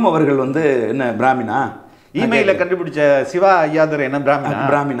சிவம் அவர்கள் வந்து என்ன பிராமினா? இமெயில கண்டுபிடிச்ச சிவா ஐயாதுரை என்ன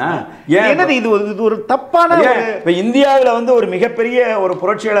பிராமினா? ஏன் இது ஒரு தப்பான? இப்போ இந்தியாவில் வந்து ஒரு மிகப்பெரிய ஒரு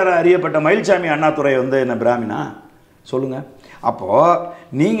புரட்சியாளர் அறியப்பட்ட மயில்சாமி அண்ணாதுரை வந்து என்ன பிராமினா சொல்லுங்க. அப்போ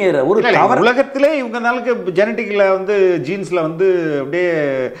நீங்க ஒரு உலகத்திலே இவங்க நாளுக்கு ஜெனட்டிக்ல வந்து ஜீன்ஸ்ல வந்து அப்படியே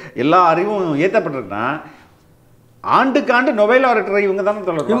எல்லா அறிவும் ஏற்றப்பட்டிருக்குன்னா ஆண்டுக்கு ஆண்டு நொபேல் ஆர்டர் இவங்க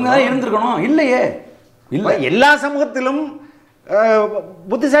தான் இருந்திருக்கணும். இல்லையே, இல்லை, எல்லா சமூகத்திலும்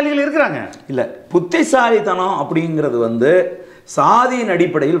புத்திசாலிகள் இருக்கிறாங்க. இல்லை, புத்திசாலித்தனம் அப்படிங்கிறது வந்து சாதியின்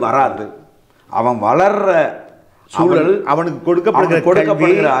அடிப்படையில் வராது. அவன் வளர்ற சூழல், அவனுக்கு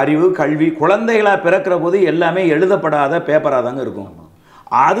கொடுக்கப்படுகிற அறிவு, கல்வி, குழந்தைகளா பிறக்கிற போது எல்லாமே எழுதப்படாத பேப்பராக தாங்க இருக்கும்.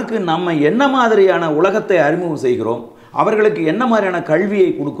 அதுக்கு நம்ம என்ன மாதிரியான உலகத்தை அறிமுகம் செய்கிறோம், அவர்களுக்கு என்ன மாதிரியான கல்வியை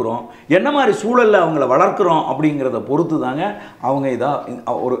கொடுக்குறோம், என்ன மாதிரி சூழலில் அவங்கள வளர்க்குறோம் அப்படிங்கிறத பொறுத்து தாங்க அவங்க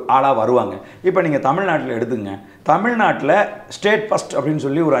இதாக ஒரு ஆளாக வருவாங்க. இப்போ நீங்கள் தமிழ்நாட்டில் எடுத்துங்க, தமிழ்நாட்டில் ஸ்டேட் ஃபஸ்ட் அப்படின்னு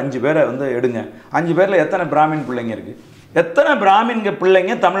சொல்லி ஒரு 5 பேரை வந்து எடுங்க. 5 பேரில் எத்தனை பிராமின் பிள்ளைங்க இருக்குது? எத்தனை பிராமின்க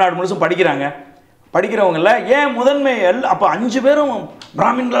பிள்ளைங்க தமிழ்நாடு முழுசும் படிக்கிறாங்க? படிக்கிறவங்கள ஏன் முதன்மை அப்போ 5 பேரும்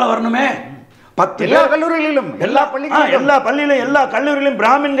பிராமின்களாக வரணுமே? 10 எல்லா கல்லூரிகளிலும், எல்லா பள்ளியிலும், எல்லா கல்லூரியிலும்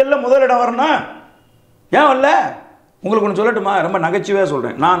பிராமின்கள்ல முதலிடம் வரணும். ஏன் வரல? உங்களுக்கு ஒன்று சொல்லட்டுமா? ரொம்ப நகைச்சுவையாக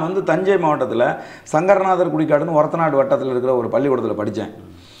சொல்கிறேன். நான் வந்து தஞ்சை மாவட்டத்தில் சங்கரநாதர் குடிக்காடுன்னு ஒரத்தநாடு வட்டத்தில் இருக்கிற ஒரு பள்ளிக்கூடத்தில் படித்தேன்.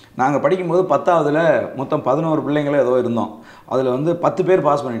 நாங்கள் படிக்கும்போது 10ஆவதுல மொத்தம் 11 பிள்ளைங்களே ஏதோ இருந்தோம். அதில் வந்து 10 பேர்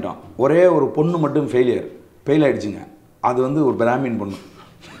பாஸ் பண்ணிட்டோம். ஒரே ஒரு பொண்ணு மட்டும் ஃபெயில் ஆகிடுச்சுங்க. அது வந்து ஒரு பிராமின் பொண்ணு.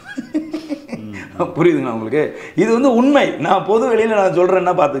 புரியுதுங்களா உங்களுக்கு? இது வந்து உண்மை. நான் பொது வெளியில் நான்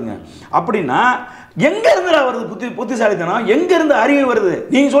சொல்கிறேன்னா பார்த்துங்க. அப்படின்னா எங்கேருந்து வருது புத்திசாலித்தனம்? எங்கேருந்து அறிவு வருது?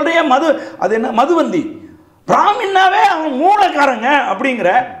 நீங்கள் சொல்கிறீங்க மது, அது என்ன மதுவந்தி, பிராமின்னாவே அவன் மூலக்காரங்க அப்படிங்கிற.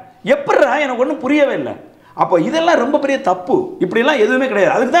 எப்படா? எனக்கு ஒன்றும் புரியவே இல்லை. அப்போ இதெல்லாம் ரொம்ப பெரிய தப்பு. இப்படிலாம் எதுவுமே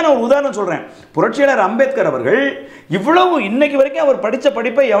கிடையாது. அதுக்கு தான் நான் ஒரு உதாரணம் சொல்கிறேன். புரட்சியாளர் அம்பேத்கர் அவர்கள் இவ்வளவு இன்னைக்கு வரைக்கும் அவர் படித்த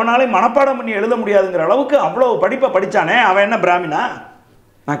படிப்பை எவனாலையும் மனப்பாடம் பண்ணி எழுத முடியாதுங்கிற அளவுக்கு அவ்வளவு படிப்பை படித்தானே, அவன் என்ன பிராமினா?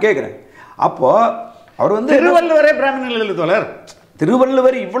 நான் கேட்குறேன். அப்போ அவர் வந்து திருவள்ளுவரே பிராமணர்கள் எழுதுவார்.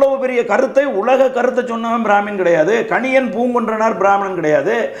 திருவள்ளுவர் இவ்வளவு பெரிய கருத்தை, உலக கருத்தை சொன்னவன் பிராமின் கிடையாது. கணியன் பூங்குன்றனார் பிராமணன்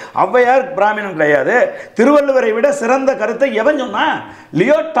கிடையாது. ஔவையார் பிராமணன் கிடையாது. திருவள்ளுவரை விட சிறந்த கருத்தை எவன் சொன்னா?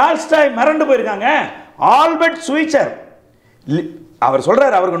 லியோ டால்ஸ்டாய் மறந்து போயிருக்காங்க. ஆல்பர்ட் ஸ்வீச்சர் அவர்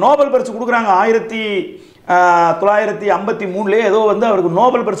சொல்றாரு, அவருக்கு நோபல் பரிசு கொடுக்குறாங்க. 1953 ஏதோ வந்து அவருக்கு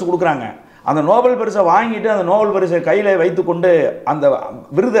நோபல் பரிசு கொடுக்குறாங்க. அந்த நோபல் பரிசை வாங்கிட்டு அந்த நோபல் பரிசை கையில் வைத்துக்கொண்டு அந்த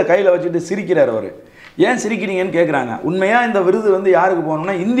விருதை கையில் வச்சுட்டு சிரிக்கிறார். அவர் ஏன் சிரிக்கிறீங்கன்னு கேட்குறாங்க. உண்மையாக இந்த விருது வந்து யாருக்கு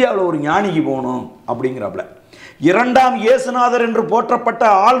போகணும்னா இந்தியாவில் ஒரு ஞானிக்கு போகணும் அப்படிங்கிறாப்புல. 2ஆம் இயேசுநாதர் என்று போற்றப்பட்ட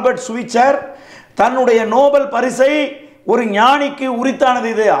ஆல்பர்ட் ஸ்வீச்சர் தன்னுடைய நோபல் பரிசை ஒரு ஞானிக்கு உரித்தானது.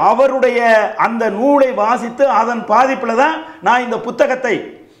 இது அவருடைய அந்த நூலை வாசித்து அதன் பாதிப்பில் தான் நான் இந்த புத்தகத்தை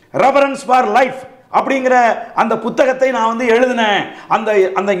ரெஃபரன்ஸ் ஃபார் லைஃப் அப்படிங்கிற அந்த புத்தகத்தை நான் வந்து எழுதினேன். அந்த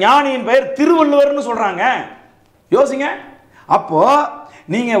அந்த ஞானியின் பெயர் திருவள்ளுவர்னு சொல்றாங்க. யோசிங்க. அப்போ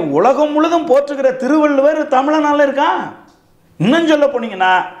நீங்க உலகம் முழுதும் போற்றுகிற திருவள்ளுவர் தமிழனால இருக்கான். இன்னும் சொல்ல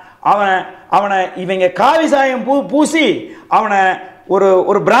போனீங்கன்னா அவனை இவங்க காவி சாயம் பூசி அவனை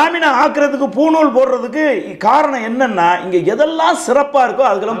ஒரு பிராமண ஆக்குறதுக்கு பூநூல் போடுறதுக்கு காரணம் என்னன்னா, இங்க எதெல்லாம் சிறப்பா இருக்கோ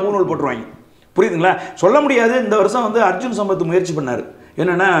அதுக்கெல்லாம் பூநூல் போட்டுருவாங்க. புரியுதுங்களா? சொல்ல முடியாது. இந்த வருஷம் வந்து அர்ஜுன் சம்பத் முயற்சி பண்ணாரு.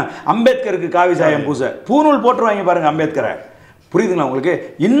 என்னன்னா அம்பேத்கருக்கு காவி சாயம் பூச பூநூல் போட்டுருவாங்க பாருங்க அம்பேத்கரை. புரியுதுங்களா உங்களுக்கு?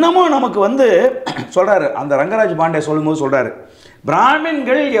 இன்னமும் நமக்கு வந்து சொல்றாரு, அந்த ரங்கராஜ் பாண்டே சொல்லும்போது சொல்றாரு,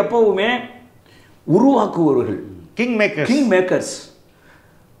 பிராமின்கள் எப்பவுமே உருவாக்குவர்கள், கிங் மேக்கர்ஸ்.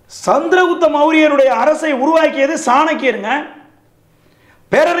 சந்திரகுப்த மௌரியருடைய அரசை உருவாக்கியது சாணக்கியருங்க.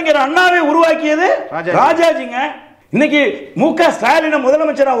 பேரறிஞர் அண்ணாவை உருவாக்கியது ராஜாஜிங்க. இன்னைக்கு மு.க. ஸ்டாலினை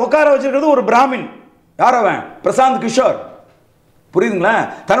முதலமைச்சரா உட்கார வச்சிருக்கிறது ஒரு பிராமின். யார் அவன்? பிரசாந்த் கிஷோர். புரியுதுங்களா?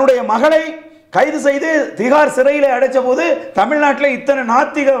 தன்னுடைய மகளை கைது செய்து திகார் சிறையில் அடைச்ச போது தமிழ்நாட்டில் இத்தனை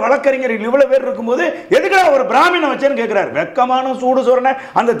நாத்திக வழக்கறிஞர்கள் இவ்வளவு பேர் இருக்கும்போது எதுக்குடா ஒரு பிராமணனை வச்சேன்னு கேட்கிறார். வெக்கமான சூடு சொரணை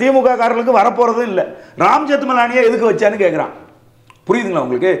அந்த திமுக காரர்களுக்கு வரப்போறதும் இல்லை. ராம் ஜெத்மலானியை எதுக்கு வச்சான்னு கேட்கிறான். புரியுதுங்களா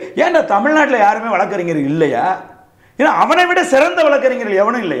உங்களுக்கு? ஏன்னா தமிழ்நாட்டில் யாருமே வழக்கறிஞர் இல்லையா? ஏன்னா அவனை விட சிறந்த வழக்கறிஞர்கள்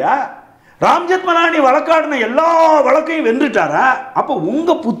எவனும் இல்லையா? ராம் ஜெத்மலானி வழக்காடின எல்லா வழக்கையும் வென்றுட்டாரா? அப்போ உங்க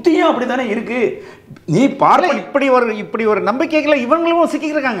புத்தியும் அப்படித்தானே இருக்கு. நீ பார்ல இப்படி ஒரு நம்பிக்கைகளை இவங்களும்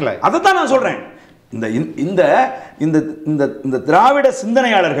சிக்கிக்கிறாங்களே. அதை தான் நான் சொல்றேன். இந்த இந்த இந்த இந்த திராவிட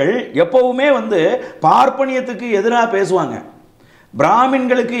சிந்தனையாளர்கள் எப்பவுமே வந்து பார்ப்பனியத்துக்கு எதிராக பேசுவாங்க,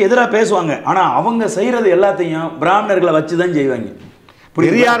 பிராமின்களுக்கு எதிராக பேசுவாங்க. ஆனா அவங்க செய்யறது எல்லாத்தையும் பிராமணர்களை வச்சுதான் செய்வாங்க.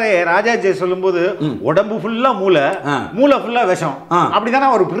 பெரியாரே ராஜாஜி சொல்லும்போது உடம்பு ஃபுல்லா மூளை ஃபுல்லா விஷம், அப்படிதானே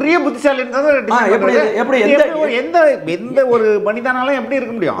ஒரு பெரிய புத்திசாலி. எந்த ஒரு மனிதனாலும் எப்படி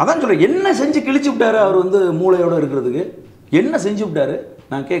இருக்க முடியும்? அதான் சொல்றேன். என்ன செஞ்சு கிழிச்சு விட்டாரு அவர் வந்து மூளையோட இருக்கிறதுக்கு? என்ன செஞ்சு விட்டாரு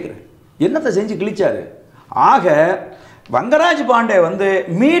நான் கேட்கிறேன். என்னத்தை செஞ்சு கிழிச்சாரு? ஆக ரங்கராஜ் பாண்டே வந்து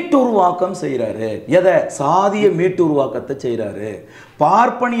மீட்டுருவாக்கம் செய்கிறாரு. எதை? சாதிய மீட்டுருவாக்கத்தை செய்கிறாரு.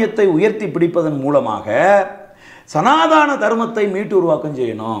 பார்ப்பனியத்தை உயர்த்தி பிடிப்பதன் மூலமாக சனாதன தர்மத்தை மீட்டு உருவாக்கம்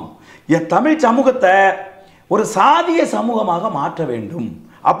செய்யணும். தமிழ் சமூகத்தை ஒரு சாதிய சமூகமாக மாற்ற வேண்டும்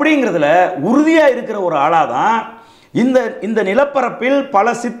அப்படிங்கிறதுல உறுதியா இருக்கிற ஒரு ஆளாதான் இந்த நிலப்பரப்பில்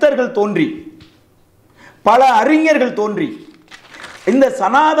பல சித்தர்கள் தோன்றி, பல அறிஞர்கள் தோன்றி, இந்த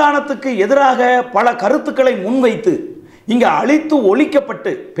சனாதானத்துக்கு எதிராக பல கருத்துக்களை முன்வைத்து இங்க அழித்து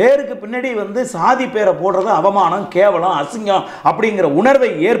ஒழிக்கப்பட்டு பேருக்கு பின்னாடி வந்து சாதி பேரை போடுறது அவமானம், கேவலம், அசிங்கம் அப்படிங்கிற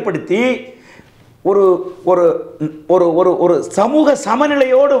உணர்வை ஏற்படுத்தி ஒரு ஒரு ஒரு ஒரு ஒரு சமூக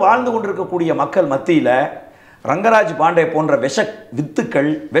சமநிலையோடு வாழ்ந்து கொண்டிருக்கக்கூடிய மக்கள் மத்தியில் ரங்கராஜ் பாண்டே போன்ற விஷ வித்துக்கள்,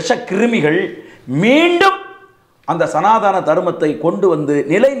 விஷ கிருமிகள் மீண்டும் அந்த சனாதன தர்மத்தை கொண்டு வந்து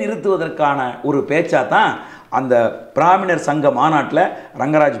நிலை நிறுத்துவதற்கான ஒரு பேச்சா தான் அந்த பிராமணர் சங்க மாநாட்டில்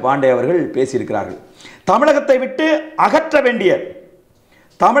ரங்கராஜ் பாண்டே அவர்கள் பேசியிருக்கிறார்கள். தமிழகத்தை விட்டு அகற்ற வேண்டிய,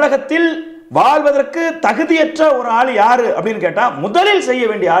 தமிழகத்தில் வாழ்வதற்கு தகுதியற்ற ஒரு ஆள் யாரு அப்படின்னு கேட்டா முதலில் செய்ய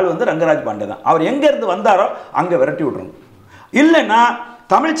வேண்டிய ஆள் வந்து ரங்கராஜ் பாண்டே தான். அவர் எங்க இருந்து வந்தாரோ அங்க விரட்டி விட்டுறணும். இல்லைன்னா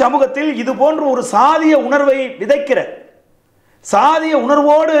தமிழ் சமூகத்தில் இது போன்ற ஒரு சாதிய உணர்வை விதைக்கிற, சாதிய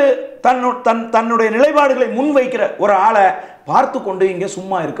உணர்வோடு தன்னுடைய நிலைப்பாடுகளை முன்வைக்கிற ஒரு ஆளை பார்த்து கொண்டு இங்க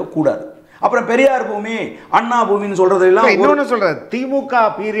சும்மா இருக்க கூடாது. அப்புறம் பெரியார் பூமி, அண்ணா பூமின்னு சொல்றது எல்லாம் இன்னொன்னு சொல்றது. திமுக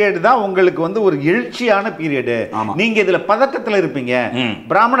பீரியட் தான் உங்களுக்கு வந்து ஒரு எழுச்சியான பீரியடு. நீங்க இதுல பதட்டத்துல இருப்பீங்க,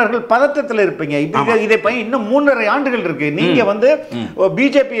 பிராமணர்கள் பதட்டத்துல இருப்பீங்க. இதை இன்னும் 3.5 ஆண்டுகள் இருக்கு. நீங்க வந்து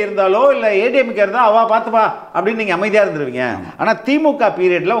பிஜேபி இருந்தாலோ இல்ல ஏடிஎம்கே இருந்தா அவ பாத்துப்பா அப்படின்னு நீங்க அமைதியா இருந்துருவீங்க. ஆனா திமுக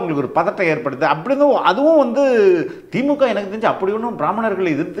பீரியட்ல உங்களுக்கு ஒரு பதட்டம் ஏற்படுது. அப்படின்னு அதுவும் வந்து திமுக எனக்கு தெரிஞ்சு அப்படி ஒன்றும்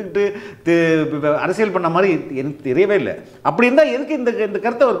பிராமணர்களை எதிர்த்துக்கிட்டு அரசியல் பண்ண மாதிரி எனக்கு தெரியவே இல்லை. அப்படி இருந்தா எதுக்கு இந்த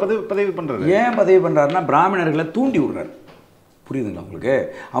கருத்தை ஒரு பதிவு பண்ற? பண்ணுறாரு. ஏன் பதிவு பண்ணுறாருன்னா பிராமணர்களை தூண்டி விடுறாரு. புரியுதுங்களா உங்களுக்கு?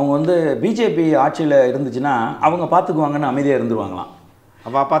 அவங்க வந்து பிஜேபி ஆட்சியில் இருந்துச்சுன்னா அவங்க பார்த்துக்குவாங்கன்னு அமைதியாக இருந்துருவாங்களாம்.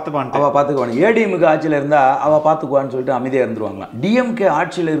 அவள் பார்த்துக்குவாங்க. ஏடிஎம்க்கு ஆட்சியில் இருந்தால் அவள் பார்த்துக்குவான்னு சொல்லிட்டு அமைதியாக இருந்துருவாங்களாம். டிஎம்கே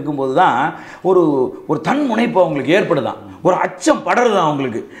ஆட்சியில் இருக்கும்போது தான் ஒரு தன் முனைப்பு அவங்களுக்கு ஏற்படுதான், ஒரு அச்சம் படருதான்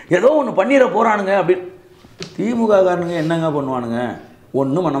அவங்களுக்கு. ஏதோ ஒன்று பண்ணிட போகிறானுங்க அப்படின்னு. திமுக காரனுங்க என்னங்க பண்ணுவானுங்க?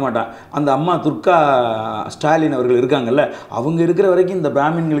 ஒன்றும் பண்ண மாட்டான். அந்த அம்மா துர்கா ஸ்டாலின் அவர்கள் இருக்காங்கல்ல, அவங்க இருக்கிற வரைக்கும் இந்த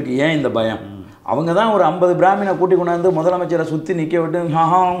பிராமின்களுக்கு ஏன் இந்த பயம்? அவங்க தான் ஒரு 50 பிராமினை கூட்டி கொண்டாந்து முதலமைச்சரை சுற்றி நிற்க விட்டு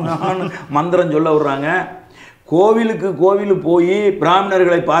மந்திரம் சொல்ல விடுறாங்க. கோவிலுக்கு போய்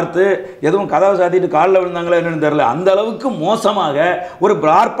பிராமணர்களை பார்த்து எதுவும் கதவை சாத்திட்டு காலில் விழுந்தாங்களா என்னன்னு தெரியல. அந்த அளவுக்கு மோசமாக ஒரு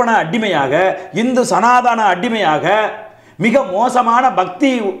பிரார்ப்பண அடிமையாக, இந்து சனாதன அடிமையாக, மிக மோசமான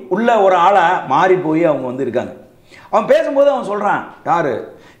பக்தி உள்ள ஒரு ஆளை மாறி போய் அவங்க வந்து இருக்காங்க. அவன் பேசும்போது அவன் சொல்கிறான், யார்?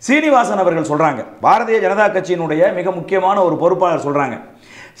 சீனிவாசன் அவர்கள் சொல்கிறாங்க, பாரதிய ஜனதா கட்சியினுடைய மிக முக்கியமான ஒரு பொறுப்பாளர் சொல்கிறாங்க,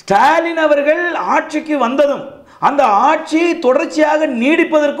 ஸ்டாலின் அவர்கள் ஆட்சிக்கு வந்ததும் அந்த ஆட்சி தொடர்ச்சியாக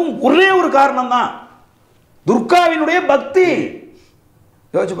நீடிப்பதற்கும் ஒரே ஒரு காரணம் தான் துர்காவினுடைய பக்தி.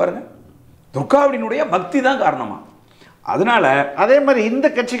 யோசிச்சு பாருங்க, துர்காவினுடைய பக்தி தான் காரணமா. அதனால அதே மாதிரி இந்த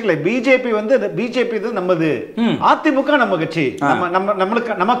கட்சிகளை பிஜேபி வந்து பிஜேபி இது நம்மது, அதிமுக நம்ம கட்சி,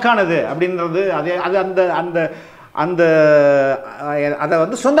 நம்மளுக்கு நமக்கானது அப்படின்றது. அதே அது அந்த அந்த அந்த அதை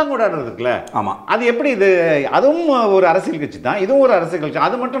வந்து சொந்தம் கொண்டாடுறதுக்குல. ஆமா, அது எப்படி இது? அதுவும் ஒரு அரசியல் கட்சி தான், இதுவும் ஒரு அரசியல் கட்சி.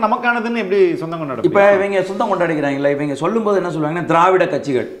 அது மட்டும் நமக்கானதுன்னு எப்படி சொந்தம் கொண்டாடு? இப்போ இவங்க சொந்தம் கொண்டாடிக்கிறாங்களா? இவங்க சொல்லும்போது என்ன சொல்லுவாங்கன்னா, திராவிட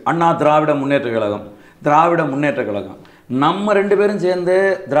கட்சிகள், அண்ணா திராவிட முன்னேற்ற கழகம், திராவிட முன்னேற்ற கழகம், நம்ம 2 பேரும் சேர்ந்து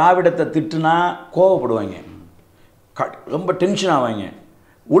திராவிடத்தை திட்டுனா கோவப்படுவாங்க, ரொம்ப டென்ஷன் ஆவாங்க,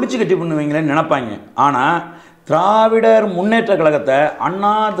 ஒளிச்சு கட்டி பண்ணுவீங்களேன்னு நினைப்பாங்க. ஆனால் திராவிடர் முன்னேற்ற கழகத்தை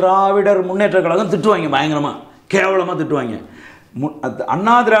அண்ணா திராவிடர் முன்னேற்ற கழகம் திட்டுவாங்க, பயங்கரமாக கேவலமாக திட்டுவாங்க.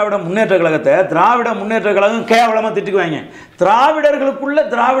 அண்ணா திராவிட முன்னேற்ற கழகத்தை திராவிட முன்னேற்ற கழகம் கேவலமாக திட்டுக்குவாங்க. திராவிடர்களுக்குள்ள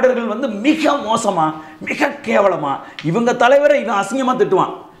திராவிடர்கள் வந்து மிக மோசமாக, மிக கேவலமாக, இவங்க தலைவரை இவன் அசிங்கமாக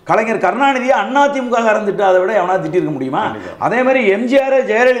திட்டுவான். கலைஞர் கருணாநிதியை அதிமுக காரன் திட்டாதை விட எவனாவது திட்டிருக்க முடியுமா? அதே மாதிரி எம்ஜிஆர்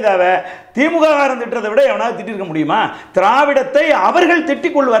ஜெயலலிதாவை திமுக காரன் திட்டத்தை விட எவனாவது திட்டிருக்க முடியுமா? திராவிடத்தை அவர்கள்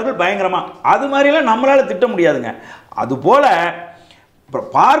திட்டிக் கொள்வார்கள் பயங்கரமா. அது மாதிரிலாம் நம்மளால திட்ட முடியாதுங்க. அதுபோல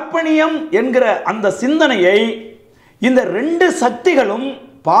பார்ப்பனியம் என்கிற அந்த சிந்தனையை இந்த 2 சக்திகளும்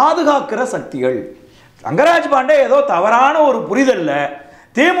பாதுகாக்கிற சக்திகள். ரங்கராஜ் பாண்டே ஏதோ தவறான ஒரு புரிதல்ல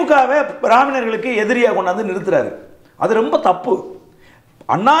திமுகவை பிராமணர்களுக்கு எதிரியாக கொண்டாந்து நிறுத்துறாரு. அது ரொம்ப தப்பு.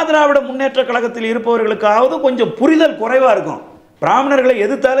 அண்ணா திராவிட முன்னேற்ற கழகத்தில் இருப்பவர்களுக்காவது கொஞ்சம் புரிதல் குறைவாக இருக்கும். பிராமணர்களை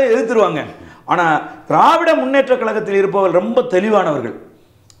எதிர்த்தாலும் எதிர்த்துருவாங்க. ஆனால் திராவிட முன்னேற்ற கழகத்தில் இருப்பவர்கள் ரொம்ப தெளிவானவர்கள்.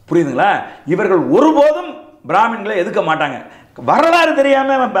 புரியுதுங்களா? இவர்கள் ஒருபோதும் பிராமணர்களை எதிர்க்க மாட்டாங்க. வரலாறு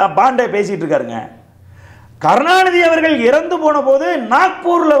தெரியாம பாண்டே பேசிட்டு இருக்காருங்க. கருணாநிதி அவர்கள் இறந்து போன போது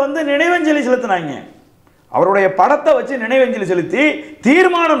நாக்பூர்ல வந்து நினைவஞ்சலி செலுத்தினாங்க. அவருடைய படத்தை வச்சு நினைவஞ்சலி செலுத்தி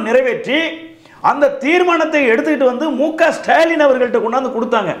தீர்மானம் நிறைவேற்றி அந்த தீர்மானத்தை எடுத்துக்கிட்டு வந்து மு.க. ஸ்டாலின் அவர்கள்ட்ட கொண்டாந்து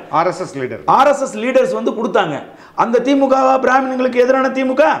கொடுத்தாங்க. ஆர்எஸ்எஸ் லீடர்ஸ் வந்து கொடுத்தாங்க. அந்த திமுக பிராமணர்களுக்கு எதிரான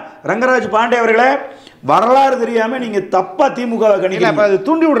திமுக. ரங்கராஜ் பாண்டே அவர்களே, வரலாறு தெரியாம நீங்க தப்பா திமுக கணிக்கல. அது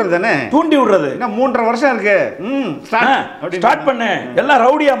தூண்டி விடுறது தானே, தூண்டி விடுறது. 3.5 வருஷம் இருக்கு, ஸ்டார்ட் பண்ணு, எல்லாம்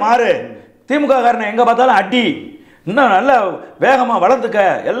ரவுடியா மாறு, திமுக காரனை எங்க பார்த்தாலும் அடி, இன்னும் நல்லா வேகமா வளர்த்துக்க,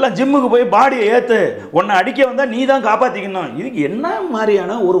 எல்லாம் ஜிம்முக்கு போய் பாடியை ஏத்து, உன்னை அடிக்க வந்தா நீ தான் காப்பாத்திக்கணும். இதுக்கு என்ன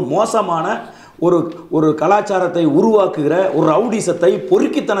மாதிரியான ஒரு மோசமான ஒரு கலாச்சாரத்தை உருவாக்குகிற, ஒரு ரவுடிசத்தை,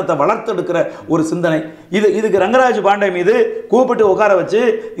 பொறுக்கித்தனத்தை வளர்த்தெடுக்கிற ஒரு சிந்தனை இதுக்கு ரங்கராஜ் பாண்டே மீது கூப்பிட்டு உட்கார வச்சு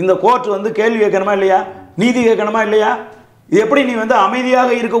இந்த கோர்ட் வந்து கேள்வி கேட்கணுமா இல்லையா, நீதி கேட்கணுமா இல்லையா? எப்படி நீ வந்து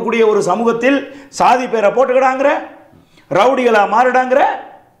அமைதியாக இருக்கக்கூடிய ஒரு சமூகத்தில் சாதி பேரை போட்டுக்கிடாங்கிற, ரவுடிகளா மாறிடாங்கிற?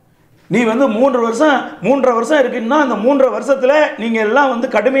 நீ வந்து 3.5 வருஷம் இருக்குன்னா அந்த 3.5 வருஷத்துல நீங்க எல்லாம் வந்து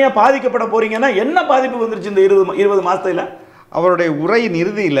கடுமையா பாதிக்கப்பட போறீங்கன்னா என்ன பாதிப்பு வந்துருச்சு இந்த 20 மாசத்துல? அவருடைய உரையின்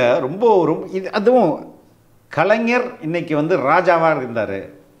இறுதியில் ரொம்ப அதுவும் கலைஞர் இன்னைக்கு வந்து ராஜாவாக இருந்தார்.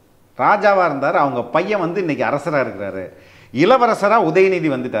 அவங்க பையன் வந்து இன்னைக்கு அரசராக இருக்கிறாரு, இளவரசராக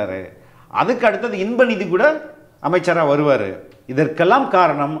உதயநிதி வந்துட்டாரு, அதுக்கு அடுத்தது இன்பநிதி கூட அமைச்சராக வருவார். இதற்கெல்லாம்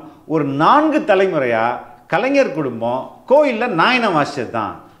காரணம் ஒரு 4 தலைமுறையாக கலைஞர் குடும்பம் கோயிலில் நாயனம் வாசிச்சது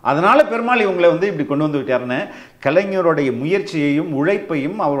தான். அதனால பெருமாள் இவங்களை வந்து இப்படி கொண்டு வந்து விட்டாருன்னு கலைஞருடைய முயற்சியையும்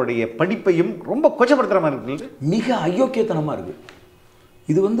உழைப்பையும் அவருடைய படிப்பையும் ரொம்ப கொச்சப்படுத்துற மாதிரி இருக்கு, மிக அயோக்கியத்தனமா இருக்கு.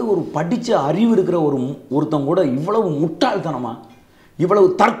 இது வந்து ஒரு படிச்ச அறிவு இருக்கிற ஒருத்தன் கூட இவ்வளவு முட்டாள்தனமா, இவ்வளவு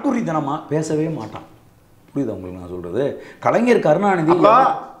தற்குறித்தனமா பேசவே மாட்டான். புரியுதா உங்களுக்கு நான் சொல்றது? கலைஞர் கருணாநிதி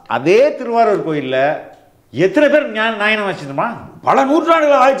அதே திருவாரூர் கோயில்ல எத்தனை பேர் நாயனம் வச்சிருமா, பல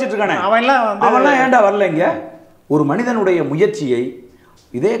நூற்றாண்டுகளை ஆயிச்சிட்டு இருக்கானே, அவன்லாம் ஏன்டா வரலைங்க? ஒரு மனிதனுடைய முயற்சியை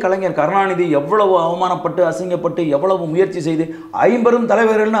இதே கலைஞர் கருணாநிதி எவ்வளவு அவமானப்பட்டு அசிங்கப்பட்டு எவ்வளவு முயற்சி செய்து 50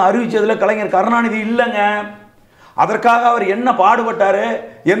 தலைவர்கள்னு அறிவிச்சதுல கலைஞர் கருணாநிதி இல்லைங்க. அதற்காக அவர் என்ன பாடுபட்டாரு?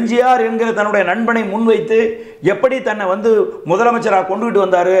 எம்ஜிஆர் என்கிற தன்னுடைய நண்பனை முன்வைத்து எப்படி தன்னை வந்து முதலமைச்சராக கொண்டுகிட்டு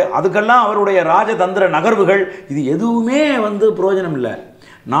வந்தார்? அதுக்கெல்லாம் அவருடைய ராஜதந்திர நகர்வுகள், இது எதுவுமே வந்து பிரயோஜனம் இல்லை.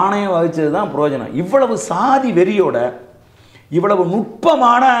 நாணயம் வகிச்சது தான் பிரயோஜனம். இவ்வளவு சாதி வெறியோட இவ்வளவு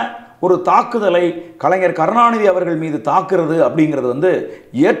நுட்பமான ஒரு தாக்குதலை கலைஞர் கருணாநிதி அவர்கள் மீது தாக்குறது அப்படிங்கிறது வந்து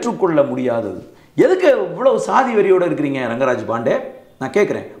ஏற்றுக்கொள்ள முடியாதது. எதுக்கு இவ்வளவு சாதி வெறியோடு இருக்கிறீங்க ரங்கராஜ் பாண்டே? நான்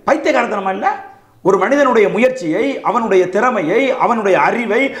கேட்குறேன், பைத்தியக்காரத்தனமா இல்லை? ஒரு மனிதனுடைய முயற்சியை, அவனுடைய திறமையை, அவனுடைய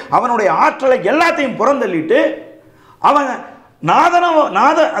அறிவை, அவனுடைய ஆற்றலை எல்லாத்தையும் புறந்தள்ளிட்டு அவன்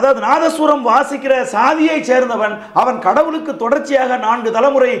அதாவது நாதஸ்வரம் வாசிக்கிற சாதியை சேர்ந்தவன், அவன் கடவுளுக்கு தொடர்ச்சியாக 4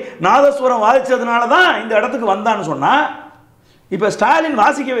 தலைமுறை நாதஸ்வரம் வாசிச்சதுனால தான் இந்த இடத்துக்கு வந்தான்னு சொன்னா, இப்ப ஸ்டாலின்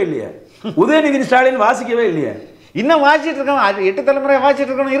வாசிக்கவே இல்லையே, உதயநிதி ஸ்டாலின் வாசிக்கவே இல்லையே, இன்னும் வாசிட்டு இருக்கான். 8 தலைமுறை வாசிட்டு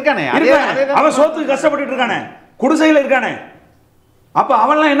இருக்கணும் இருக்கானே, அவன் சோத்துக்கு கஷ்டப்பட்டு இருக்கானே, குடிசையில் இருக்கானே. அப்ப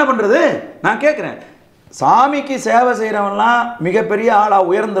அவன்லாம் என்ன பண்றது? நான் கேட்கிறேன், சாமிக்கு சேவை செய்கிறவன்லாம் மிகப்பெரிய ஆளாக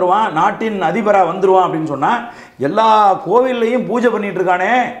உயர்ந்துருவான், நாட்டின் அதிபராக வந்துடுவான் அப்படின்னு சொன்னால், எல்லா கோவில்லையும் பூஜை பண்ணிட்டு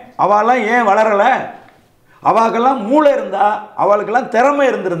இருக்கானே, அவெல்லாம் ஏன் வளரலை? அவளுக்கெல்லாம் மூளை இருந்தா, அவளுக்கெல்லாம் திறமை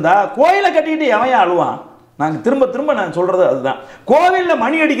இருந்திருந்தா கோயிலை கட்டிக்கிட்டு எவன் அழுவான்? நாங்கள் திரும்ப திரும்ப நான் சொல்கிறது அதுதான். கோவிலில்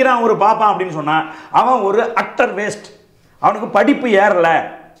மணி அடிக்கிறான் ஒரு பாப்பான் அப்படின்னு சொன்னால் அவன் ஒரு அட்டர் வேஸ்ட். அவனுக்கு படிப்பு ஏறலை,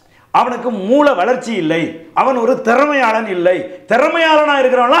 அவனுக்கு மூளை வளர்ச்சி இல்லை, அவன் ஒரு திறமையாளன் இல்லை. திறமையாளனாக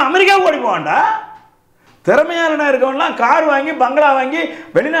இருக்கிறவன்லாம் அமெரிக்காவுக்கு ஓடி போவான்டா. திறமையாளனா இருக்கவன்லாம் கார் வாங்கி பங்களா வாங்கி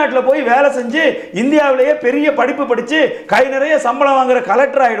வெளிநாட்டில் போய் வேலை செஞ்சு இந்தியாவிலேயே பெரிய படிப்பு படித்து கை நிறைய சம்பளம் வாங்குற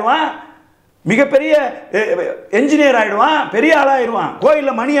கலெக்டர் ஆகிடுவான், மிகப்பெரிய என்ஜினியர் ஆகிடுவான், பெரிய ஆளாகிடுவான்,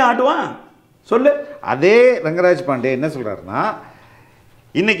 கோயிலில் மணி ஆட்டுவான். சொல்லு. அதே ரங்கராஜ் பாண்டே என்ன சொல்கிறாருன்னா,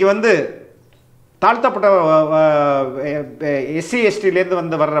 இன்னைக்கு வந்து தாழ்த்தப்பட்ட எஸ்சி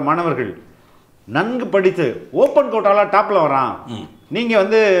எஸ்டிலேருந்து வர்ற மாணவர்கள் நன்கு படித்து ஓப்பன் கோட்டால டாப்பில் வரான், நீங்கள்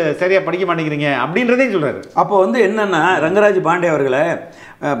வந்து சரியாக படிக்க மாட்டேங்கிறீங்க அப்படின்றதையும் சொல்கிறாரு. அப்போ வந்து என்னென்னா, ரங்கராஜ் பாண்டே அவர்களை,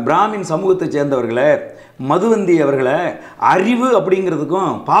 பிராமின் சமூகத்தை சேர்ந்தவர்களை, மதுவந்தி அவர்களை, அறிவு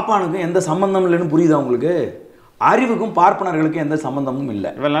அப்படிங்கிறதுக்கும் பாப்பானுக்கும் எந்த சம்பந்தம் இல்லைன்னு புரியுதா உங்களுக்கு? அறிவுக்கும் பார்ப்பனர்களுக்கும் எந்த சம்பந்தமும் இல்லை.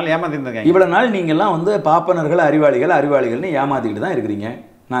 இவ்வளோ நாள் ஏமாத்திருந்தாங்க. இவ்வளோ நாள் நீங்கள்லாம் வந்து பார்ப்பனர்கள் அறிவாளிகள்னு ஏமாத்திக்கிட்டு தான் இருக்கிறீங்க.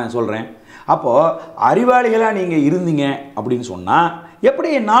 நான் சொல்கிறேன், அப்போது அறிவாளிகளாக நீங்கள் இருந்தீங்க அப்படின்னு சொன்னால் எப்படி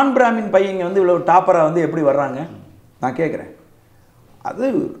நான் பிராமின் பையங்க வந்து இவ்வளோ டாப்பராக வந்து எப்படி வர்றாங்க? நான் கேட்குறேன். அது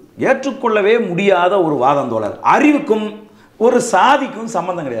ஏற்றுக்கொள்ளவே முடியாத ஒரு வாதம் தோழர். அறிவுக்கும் ஒரு சாதிக்கும்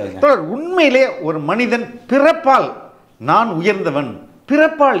சம்பந்தம் கிடையாது தோழர். உண்மையிலே ஒரு மனிதன் பிறப்பால் நான் உயர்ந்தவன்,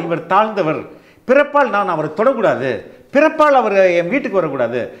 பிறப்பால் இவர் தாழ்ந்தவர், பிறப்பால் நான் அவரை தொடக்கூடாது, பிறப்பால் அவர் என் வீட்டுக்கு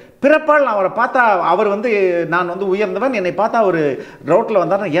வரக்கூடாது, பிறப்பால் நான் அவரை பார்த்தா அவர் வந்து நான் வந்து உயர்ந்தவன், என்னை பார்த்தா அவர் ரோட்டில்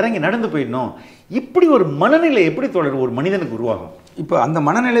வந்தால் நான் இறங்கி நடந்து போயிடணும், இப்படி ஒரு மனநிலை எப்படி தோழர் ஒரு மனிதனுக்கு உருவாகும்? இப்போ அந்த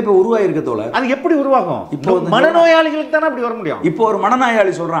மனநிலை இப்போ உருவாகிருக்க தோழர். அது எப்படி உருவாகும்? இப்போ மனநோயாளிகளுக்கு தானே அப்படி வர முடியும். இப்போ ஒரு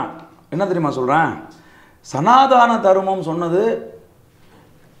மனநோயாளி சொல்கிறான், என்ன தெரியுமா சொல்கிறான்? சனாதான தர்மம் சொன்னது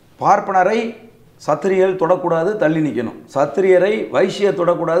பார்ப்பனரை சத்திரியர்கள் தொடக்கூடாது, தள்ளி நிற்கணும், சத்திரியரை வைசியர்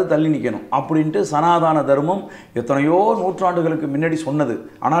தொடக்கூடாது, தள்ளி நிற்கணும் அப்படின்ட்டு சனாதான தர்மம் எத்தனையோ நூற்றாண்டுகளுக்கு முன்னாடி சொன்னது.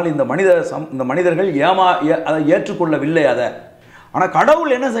 ஆனால் இந்த மனிதர்கள் அதை ஏற்றுக்கொள்ளவில்லை. அதை ஆனால்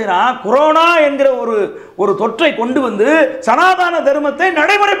கடவுள் என்ன செய்யறான்? கொரோனா என்கிற ஒரு தொற்றை கொண்டு வந்து சனாதான தர்மத்தை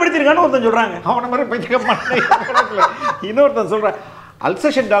நடைமுறைப்படுத்திருக்கான்னு ஒருத்தன் சொல்றாங்க. அவனை மாதிரி பைத்தியக்க மாட்டேன். இன்னொருத்தன் சொல்றான்,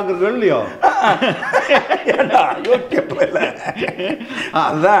 அல்சேஷன் டாக்டர்கள் இல்லையோ,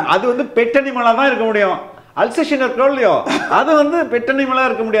 அதுதான் அது வந்து பெட்டனிமலா தான் இருக்க முடியும். அல்சேஷன் இருக்கோ இல்லையோ, அது வந்து பெட்டனிமலா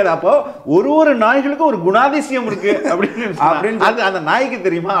இருக்க முடியாது. அப்போ ஒரு நாய்களுக்கும் ஒரு குணாதிசயம் இருக்கு அப்படின்னு அது அந்த நாய்க்கு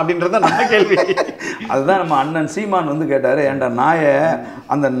தெரியுமா அப்படின்றத நம்ம கேள்வி. அதுதான் நம்ம அண்ணன் சீமான் வந்து கேட்டாரு, ஏன்டா நாயை,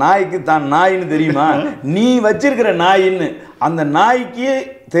 அந்த நாய்க்கு தான் நாயின்னு தெரியுமா? நீ வச்சிருக்கிற நாயின்னு. அந்த நாய்க்கு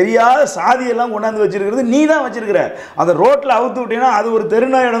தெரியாத சாதியெல்லாம் கொண்டாந்து வச்சிருக்கிறது நீ தான் வச்சிருக்கிற. அதை ரோட்டில் அவுத்து விட்டீங்கன்னா அது ஒரு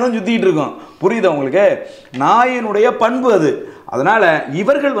தெருநாயோட தான் சுற்றிட்டு இருக்கும். புரியுதா உங்களுக்கு? நாயினுடைய பண்பு அது. அதனால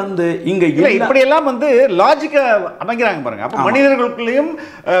இவர்கள் வந்து இங்க இப்படியெல்லாம் வந்து லாஜிக்க அமைக்கிறாங்க பாருங்க. அப்போ மனிதர்களுக்குள்ளேயும்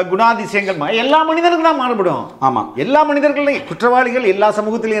குணாதிசயங்கள் எல்லா மனிதர்களுக்கும் தான் மாறுபடும். ஆமா, எல்லா மனிதர்களையும் குற்றவாளிகள் எல்லா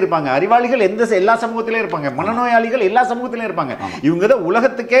சமூகத்திலையும் இருப்பாங்க, அறிவாளிகள் எல்லா சமூகத்திலையும் இருப்பாங்க, மனநோயாளிகள் எல்லா சமூகத்திலையும் இருப்பாங்க. இவங்க தான்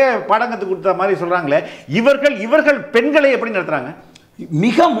உலகத்துக்கே பாடம் கற்றுக் கொடுத்த மாதிரி சொல்றாங்களே. இவர்கள் பெண்களை எப்படி நடத்துறாங்க?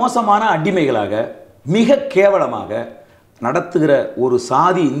 மிக மோசமான அடிமைகளாக, மிக கேவலமாக நடத்துகிற ஒரு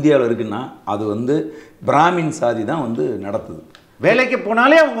சாதி இந்தியாவில் இருக்குன்னா அது வந்து பிராமின் சாதி தான் வந்து நடத்துது. வேலைக்கு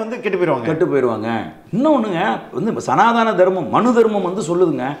போனாலே அவங்க வந்து கெட்டு போயிடுவாங்க. இன்னொன்றுங்க வந்து சனாதன தர்மம், மனு தர்மம் வந்து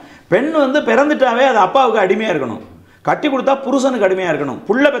சொல்லுதுங்க, பெண் வந்து பிறந்துட்டாவே அது அப்பாவுக்கு அடிமையாக இருக்கணும், கட்டி கொடுத்தா புருஷனுக்கு அடிமையாக இருக்கணும்,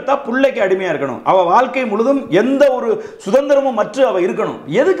 புள்ள பெற்றா புள்ளைக்கு அடிமையாக இருக்கணும், அவள் வாழ்க்கை முழுதும் எந்த ஒரு சுதந்திரமும் மற்ற அவள் இருக்கணும்.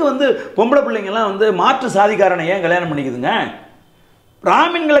 எதுக்கு வந்து பொம்பளை பிள்ளைங்கள்லாம் வந்து மாற்று சாதிக்காரனை ஏன் கல்யாணம் பண்ணிக்குதுங்க?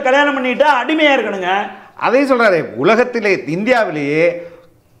 பிராமின்களை கல்யாணம் பண்ணிட்டா அடிமையாக இருக்கணுங்க. அதையும் சொல்கிறாரு, உலகத்திலே இந்தியாவிலேயே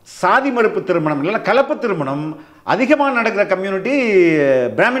சாதி மறுப்பு திருமணம் இல்லைன்னா கலப்பு திருமணம் அதிகமாக நடக்கிற கம்யூனிட்டி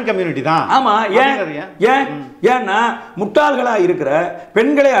பிராமின் கம்யூனிட்டி தான். ஆமா, ஏன்னா முட்டாள்களா இருக்கிற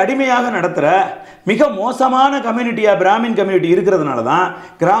பெண்களை அடிமையாக நடத்துற மிக மோசமான கம்யூனிட்டியா பிராமின் கம்யூனிட்டி இருக்கிறதுனால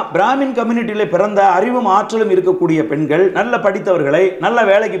தான் பிராமின் கம்யூனிட்டியில பிறந்த அறிவும் ஆற்றலும் இருக்கக்கூடிய பெண்கள், நல்ல படித்தவர்களை, நல்ல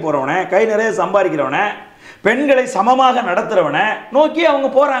வேலைக்கு போறவனை, கை நிறைய சம்பாதிக்கிறவனை, பெண்களை சமமாக நடத்துறவனை நோக்கி அவங்க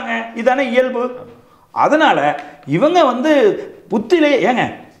போறாங்க. இதானே இயல்பு. அதனால இவங்க புத்திலே ஏங்க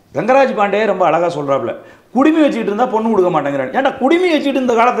ரங்கராஜ் பாண்டே ரொம்ப அழகா சொல்றாப்ல, குடிமை வச்சுக்கிட்டு இருந்தா பொண்ணு கொடுக்க மாட்டேங்கிறான். ஏன்டா குடிமை வச்சுக்கிட்டு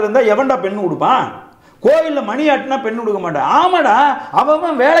இந்த காலத்துல இருந்தா எவன்டா பெண்ணு கொடுப்பான்? கோயிலில் மணி ஆட்டினா பெண்ணு கொடுக்க மாட்டான். ஆமாடா,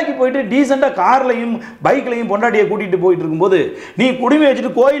 அவன் வேலைக்கு போயிட்டு டீசெண்டாக கார்லையும் பைக்லையும் பொண்டாட்டியை கூட்டிகிட்டு போயிட்டு இருக்கும்போது நீ குடிமை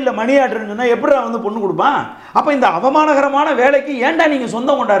வச்சுட்டு கோயிலில் மணி ஆட்டுறேன்னு சொன்னால் எப்படி பொண்ணு கொடுப்பான்? அப்போ இந்த அவமானகரமான வேலைக்கு ஏன்டா நீங்கள்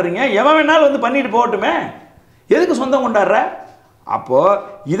சொந்தம் கொண்டாடுறீங்க? எவன் வேணாலும் பண்ணிட்டு போகட்டுமே, எதுக்கு சொந்தம் கொண்டாடுற? அப்போ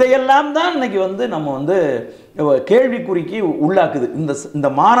இதையெல்லாம் தான் இன்னைக்கு நம்ம கேள்விக்குறிக்கு உள்ளாக்குது. இந்த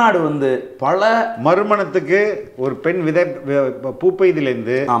மாநாடு பல மறுமணத்துக்கு ஒரு பெண்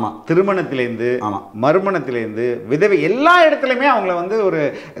பூப்பையிலேருந்து திருமணத்திலேருந்து மறுமணத்திலேருந்து விதவை எல்லா இடத்துலையுமே அவங்கள ஒரு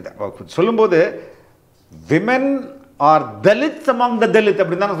சொல்லும்போது women are Dalit among the Dalit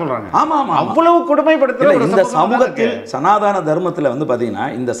அப்படின்னு தானே சொல்றாங்க. ஆமா ஆமா, அவ்வளவு கொடுமைப்படுத்துற இந்த சமூகத்தில் சனாதன தர்மத்தில் பாத்தீங்கன்னா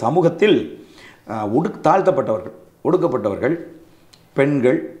இந்த சமூகத்தில் தாழ்த்தப்பட்டவர்கள், ஒடுக்கப்பட்டவர்கள்,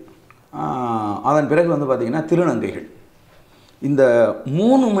 பெண்கள், அதன் பிறகு பார்த்தீங்கன்னா திருநங்கைகள், இந்த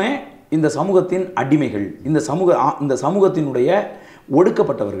மூணுமே இந்த சமூகத்தின் அடிமைகள், இந்த சமூகத்தினுடைய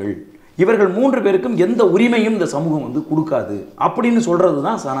ஒடுக்கப்பட்டவர்கள். இவர்கள் 3 பேருக்கும் எந்த உரிமையும் இந்த சமூகம் கொடுக்காது அப்படின்னு சொல்றது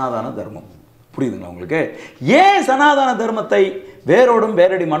தான் சனாதன தர்மம். புரியுதுங்களா உங்களுக்கு? ஏன் சனாதன தர்மத்தை வேரோடும்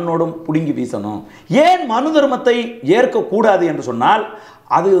வேரடி மண்ணோடும் புடுங்கி வீசணும்? ஏன் மனு தர்மத்தை ஏற்கக்கூடாது என்று சொன்னால்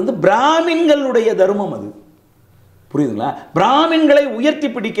அது பிராமின்களுடைய தர்மம். அது புரியுதுங்களா? பிராமின்களை உயர்த்தி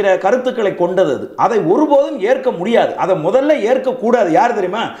பிடிக்கிற கருத்துக்களை கொண்டது அது. அதை ஒருபோதும் ஏற்க முடியாது. அதை முதல்ல ஏற்கக்கூடாது. யார்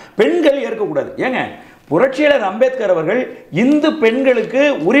தெரியுமா? பெண்கள் ஏற்கக்கூடாது. ஏங்க, புரட்சியாளர் அம்பேத்கர் அவர்கள் இந்து பெண்களுக்கு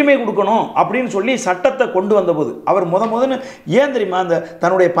உரிமை கொடுக்கணும் அப்படின்னு சொல்லி சட்டத்தை கொண்டு வந்த போது அவர் முதன்னு ஏன் தெரியுமா அந்த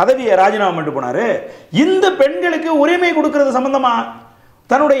தன்னுடைய பதவியை ராஜினாமா பண்ணிட்டு போனாரு? இந்து பெண்களுக்கு உரிமை கொடுக்கிறது சம்பந்தமா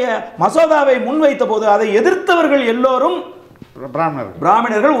தன்னுடைய மசோதாவை முன்வைத்த போது அதை எதிர்த்தவர்கள் எல்லோரும்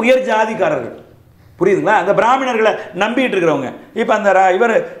பிராமணர்கள், உயர் ஜாதிக்காரர்கள். புரியுதுங்களா? அந்த பிராமணர்களை நம்பிட்டு இருக்கிறவங்க. இப்போ அந்த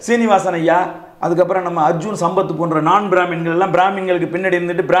இவர் சீனிவாசன் ஐயா, அதுக்கப்புறம் நம்ம அர்ஜுன் சம்பத் போன்ற நான் பிராமின்கள் எல்லாம் பிராமின்களுக்கு பின்னாடி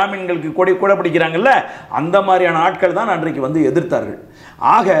இருந்துட்டு பிராமின்களுக்கு கூட பிடிக்கிறாங்கல்ல, அந்த மாதிரியான ஆட்கள் தான் அன்றைக்கு எதிர்த்தார்கள்.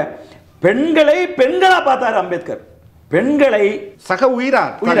 ஆக பெண்களை பெண்களா பார்த்தார் அம்பேத்கர். பெண்களை சக உயிரா,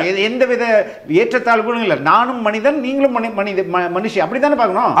 எந்தவித ஏற்றத்தாழ்வுகளும் இல்லை. நானும் மனிதன், நீங்களும் மனுஷி, அப்படித்தானே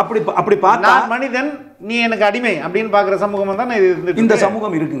பார்க்கணும். அப்படி பார்த்தா மனிதன், நீ எனக்கு அடிமை அப்படின்னு பார்க்குற சமூகம் தான் இந்த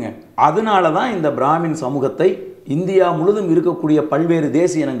சமூகம் இருக்குங்க. அதனால தான் இந்த பிராமின் சமூகத்தை இந்தியா முழுதும் இருக்கக்கூடிய பல்வேறு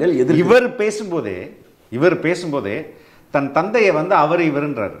தேசிய இனங்கள் இவர் பேசும்போதே தன் தந்தையை அவர்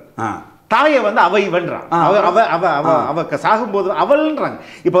இவர்ன்றார், தாயை அவ இவன்றான், அவ சாகும்போது அவள்ன்றாங்க.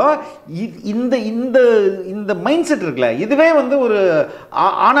 இப்போ இந்த இந்த இந்த மைண்ட் செட் இருக்குல்ல, இதுவே ஒரு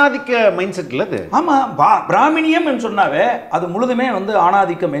ஆணாதிக்க மைண்ட் செட் இல்ல அது. ஆமா, பிராமணியம் சொன்னாவே அது முழுதுமே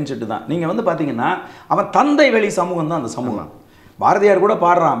ஆணாதிக்க மைண்ட் செட் தான். நீங்க பாத்தீங்கன்னா அவன் தந்தை வெளி சமூகம் தான் அந்த சமூகம். பாரதியார் கூட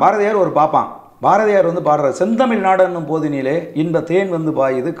பாடுறான். பாரதியார் ஒரு பாப்பான். பாரதியார் பாடுறார், செந்தமிழ் நாடன்னும் போதினிலே இன்ப தேன்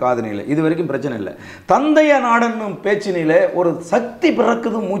பாயுது காதுனிலே. இது வரைக்கும் பிரச்சனை இல்லை. தந்தைய நாடன்னும் பேச்சினிலே ஒரு சக்தி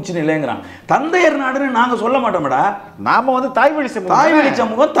பிறக்குது மூச்சு நிலைங்கிறான். தந்தையர் நாடுன்னு நாங்க சொல்ல மாட்டோம்டா. நாம தாய் வழி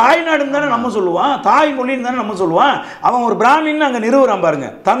சமூகம், தாய் நாடுன்னு தானே நம்ம சொல்லுவான், தாய் மொழின்னு தானே நம்ம சொல்லுவான். அவன் ஒரு பிராமின்னு அங்க நிறுவுறான் பாருங்க,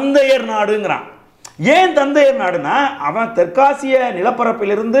 தந்தையர் நாடுங்கிறான். ஏன் தந்தையர் நாடுனா அவன் தெற்காசிய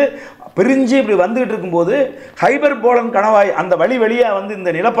நிலப்பரப்பிலிருந்து பிரிஞ்சு இப்படி வந்துகிட்டு இருக்கும்போது ஹைபர் போலன் கணவாய் அந்த வழியா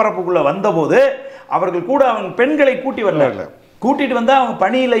இந்த நிலப்பரப்புக்குள்ள வந்தபோது அவர்கள் கூட அவங்க பெண்களை கூட்டி வரல. கூட்டிட்டு வந்தா அவங்க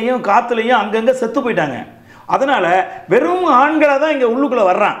பனியிலையும் காத்துலையும் அங்கங்க செத்து போயிட்டாங்க. அதனால வெறும் ஆண்களை தான் இங்க உள்ளுக்குள்ள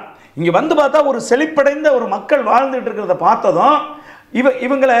வர்றான். இங்க பார்த்தா ஒரு செழிப்படைந்த ஒரு மக்கள் வாழ்ந்துட்டு இருக்கிறத பார்த்ததும்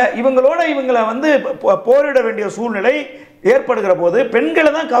இவங்களோட போரிட வேண்டிய சூழ்நிலை ஏற்படுகிற போது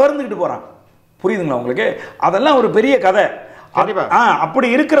பெண்களை தான் கவர்ந்துக்கிட்டு போறான். புரியுதுங்களா உங்களுக்கு? அதெல்லாம் ஒரு பெரிய கதை. அப்படி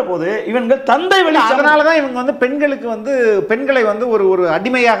இருக்கிற போது இவங்கள் தந்தை வழி, அதனாலதான் இவங்க பெண்களுக்கு பெண்களை ஒரு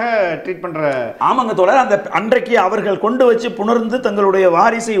அடிமையாக ட்ரீட் பண்ற. ஆமாங்க தோழர், அந்த அன்றைக்கு அவர்கள் கொண்டு வச்சு புணர்ந்து தங்களுடைய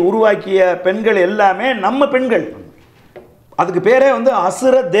வாரிசை உருவாக்கிய பெண்கள் எல்லாமே நம்ம பெண்கள். அதுக்கு பேரே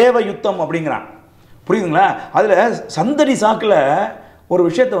அசுர தேவ யுத்தம் அப்படிங்கிறான். புரியுதுங்களா? அதுல சந்தடி சாக்குல ஒரு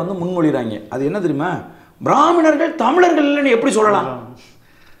விஷயத்தை முன்மொழிறாங்க. அது என்ன தெரியுமா? பிராமணர்கள் தமிழர்கள் இல்லைன்னு எப்படி சொல்லலாம்?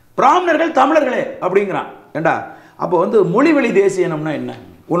 பிராமணர்கள் தமிழர்களே அப்படிங்கிறான். ஏண்டா, அப்போ மொழிவழி தேசிய இனம்னா என்ன?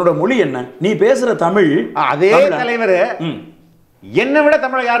 உன்னோட மொழி என்ன? நீ பேசுற தமிழ். அதே தலைவர் என்னை விட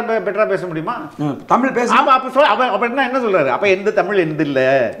தமிழை யார் பெட்டரா பேச முடியுமா? தமிழ் பேச அப்படின்னா என்ன சொல்றாரு? அப்ப எந்த தமிழ் எந்த இல்ல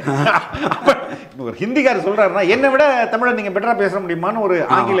ஒரு ஹிந்திக்காரர் சொல்றாருன்னா என்னை விட தமிழை நீங்க பெட்டரா பேச முடியுமான்னு ஒரு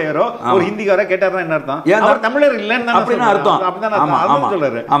ஆங்கிலேயரோ ஒரு ஹிந்திக்காரோ கேட்டாருன்னா என்ன அர்த்தம்? அவர் தமிழர் இல்லைன்னு அர்த்தம். அப்படிதான்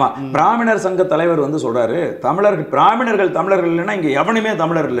சொல்றாரு. ஆமா, பிராமணர் சங்க தலைவர் வந்து சொல்றாரு தமிழர்கள் பிராமணர்கள் தமிழர்கள் இல்லைன்னா இங்க எவனுமே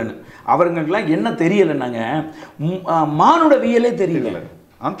தமிழர் இல்லைன்னு. அவர்களுக்கெல்லாம் என்ன தெரியலன்னாங்க, மானுடவியலே தெரியல,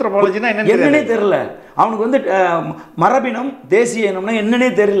 ஆந்த்ரோபாலஜினா என்னன்னே தெரியல அவனுக்கு. வந்து மரபினம் தேசிய இனம்னா என்னன்னே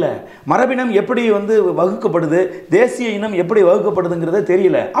தெரியல, மரபினம் எப்படி வந்து வகுக்கப்படுது, தேசிய இனம் எப்படி வகுக்கப்படுதுங்கிறதே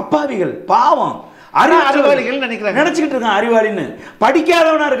தெரியல. அப்பாவிகள் பாவம், அறிவாளிகள் நினைச்சுக்கிட்டு இருக்கான் அறிவாளின்னு.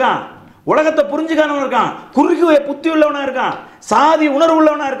 படிக்காதவனா இருக்கான், உலகத்தை புரிஞ்சுக்கானவன் இருக்கான், குறுகிய புத்தி உள்ளவனா இருக்கான், சாதி உணர்வு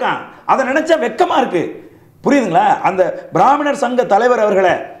உள்ளவனா இருக்கான். அதை நினைச்சா வெக்கமா இருக்கு. புரியுதுங்களா? அந்த பிராமணர் சங்க தலைவர்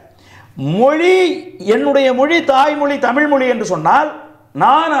அவர்களை, மொழி என்னுடைய மொழி தாய்மொழி தமிழ் மொழி என்று சொன்னால்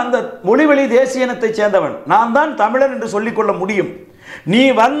நான் அந்த மொழிவழி தேசிய இனத்தை சேர்ந்தவன், நான் தான் தமிழன் என்று சொல்லிக்கொள்ள முடியும். நீ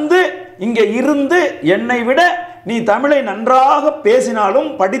வந்து இங்கே இருந்து என்னை விட நீ தமிழை நன்றாக பேசினாலும்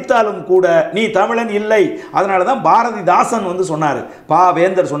படித்தாலும் கூட நீ தமிழன் இல்லை. அதனால தான் பாரதிதாசன் வந்து சொன்னார்,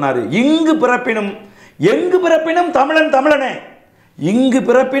 வேந்தர் சொன்னார், இங்கு பிறப்பினும் எங்கு பிறப்பினும் தமிழன் தமிழனே, இங்கு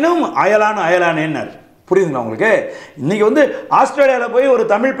பிறப்பினும் அயலான் அயலானேன்னார். புரியுதுங்களா உங்களுக்கு? இன்னைக்கு வந்து ஆஸ்திரேலியாவில் போய் ஒரு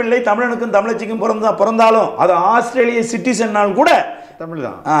தமிழ் பிள்ளை தமிழனுக்கும் தமிழச்சிக்கும் பிறந்தாலும் அது ஆஸ்திரேலிய சிட்டிசன்னால் கூட தமிழ்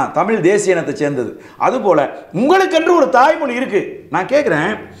தான், தமிழ் தேசிய இனத்தை சேர்ந்தது. அதுபோல உங்களுக்கென்று ஒரு தாய்மொழி இருக்கு. நான்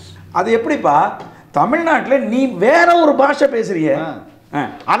கேட்குறேன், அது எப்படிப்பா தமிழ்நாட்டில் நீ வேற ஒரு பாஷை பேசுறிய,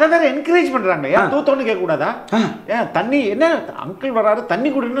 அதை வேற என்கரேஜ் பண்றாங்க. ஏன் தூத்தம்னு கேட்க கூடாதா? ஏன் தண்ணி என்ன அங்கிள் வராரு தண்ணி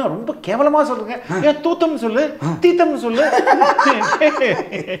குடின்னு ரொம்ப கேவலமா சொல்றீங்க, ஏன் தூத்தம் சொல்லு, தீத்தம் சொல்லு,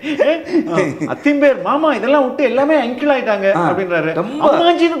 அத்திம்பேர் மாமா இதெல்லாம் விட்டு எல்லாமே அங்கிள் ஆயிட்டாங்க அப்படின்றாரு.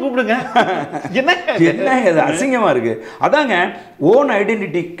 அம்மாச்சின்னு கூப்பிடுங்க. என்ன அசிங்கமா இருக்கு. அதாங்க ஓன்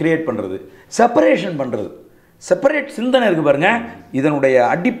ஐடென்டிட்டி கிரியேட் பண்றது, செப்பரேஷன் பண்றது, செப்பரேட் சிந்தனை இருக்கு பாருங்க. இதனுடைய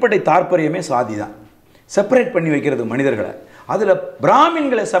அடிப்படை தாற்பயமே சாதி தான். செப்பரேட் பண்ணி வைக்கிறது மனிதர்களை. அதில்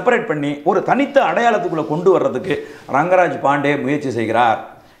பிராமின்களை செப்பரேட் பண்ணி ஒரு தனித்த அடையாளத்துக்குள்ளே கொண்டு வர்றதுக்கு ரங்கராஜ் பாண்டே முயற்சி செய்கிறார்.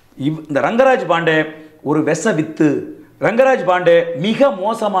 இந்த ரங்கராஜ் பாண்டே ஒரு விஷ வித்து. ரங்கராஜ் பாண்டே மிக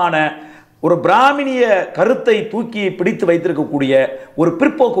மோசமான ஒரு பிராமணிய கருத்தை தூக்கி பிடித்து வைத்திருக்கக்கூடிய ஒரு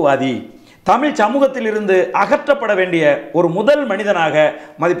பிற்போக்குவாதி. தமிழ் சமூகத்தில் இருந்து அகற்றப்பட வேண்டிய ஒரு முதல் மனிதனாக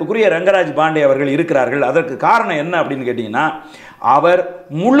மதிப்புக்குரிய ரங்கராஜ் பாண்டே அவர்கள் இருக்கிறார்கள். அதற்கு காரணம் என்ன அப்படின்னு கேட்டிங்கன்னா, அவர்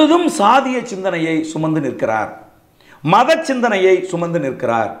முழுதும் சாதிய சிந்தனையை சுமந்து நிற்கிறார், மத சிந்தனையை சுமந்து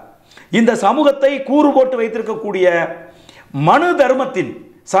நிற்கிறார். இந்த சமூகத்தை கூறு போட்டு வைத்திருக்கக்கூடிய மனு தர்மத்தின்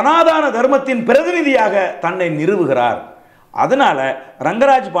சனாதன தர்மத்தின் பிரதிநிதியாக தன்னை நிறுவுகிறார். அதனால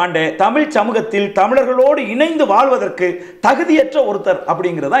ரங்கராஜ் பாண்டே தமிழ் சமூகத்தில் தமிழர்களோடு இணைந்து வாழ்வதற்கு தகுதியற்ற ஒருத்தர்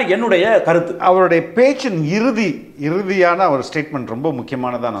அப்படிங்கிறது தான் என்னுடைய கருத்து. அவருடைய பேச்சின் இறுதியான ஒரு ஸ்டேட்மெண்ட் ரொம்ப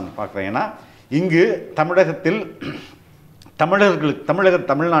முக்கியமானதாக நான் பார்க்குறேன். ஏன்னா இங்கு தமிழகத்தில்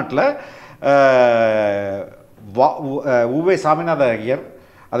தமிழ்நாட்டில் உவே சாமிநாத ஐயர்,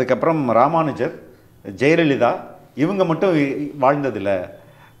 அதுக்கப்புறம் ராமானுஜர், ஜெயலலிதா இவங்க மட்டும் வாழ்ந்ததில்லை.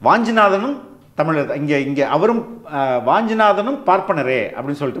 வாஞ்சிநாதனும் தமிழர், இங்கே அவரும் வாஞ்சிநாதனும் பார்ப்பனரே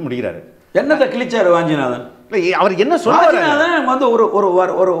அப்படின்னு சொல்லிட்டு முடிகிறாரு. என்னத்தை கிழிச்சாரு வாஞ்சிநாதன்? அவர் என்ன சொல்றாரு வந்து ஒரு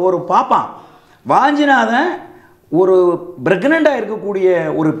ஒரு ஒரு பாப்பான். வாஞ்சிநாதன் ஒரு பிரெக்னண்டாக இருக்கக்கூடிய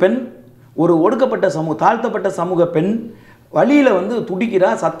ஒரு பெண், ஒரு ஒடுக்கப்பட்ட தாழ்த்தப்பட்ட சமூக பெண் வழியில் வந்து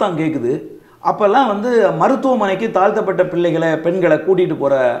துடிக்கிறா, சத்தம் கேட்குது. அப்போல்லாம் வந்து மருத்துவமனைக்கு தாழ்த்தப்பட்ட பெண்களை கூட்டிகிட்டு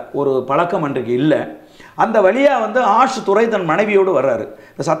போகிற ஒரு பழக்கம் அன்றைக்கு இல்லை. அந்த வழியாக வந்து துரை தன் மனைவியோடு வர்றாரு.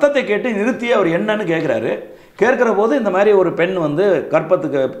 இந்த சத்தத்தை கேட்டு நிறுத்தி அவர் என்னன்னு கேட்குறாரு. கேட்குற போது இந்த மாதிரி ஒரு பெண் வந்து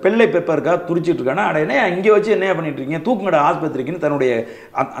கர்ப்பத்துக்கு பிள்ளை பெப்பருக்கா துடிச்சிட்டு இருக்கானா, அடையனே இங்கே வச்சு என்ன பண்ணிட்டு இருக்கீங்க, தூக்குங்கட ஆஸ்பத்திரிக்குன்னு தன்னுடைய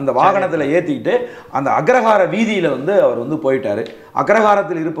அந்த வாகனத்தில் ஏற்றிக்கிட்டு அந்த அக்ரஹார வீதியில் வந்து அவர் வந்து போயிட்டார்.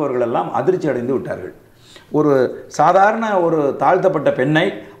 அக்ரஹாரத்தில் இருப்பவர்கள் எல்லாம் அதிர்ச்சி அடைந்து விட்டார்கள். ஒரு சாதாரண ஒரு தாழ்த்தப்பட்ட பெண்ணை,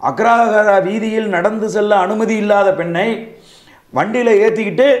 அக்ரஹார வீதியில் நடந்து செல்ல அனுமதி இல்லாத பெண்ணை வண்டியில்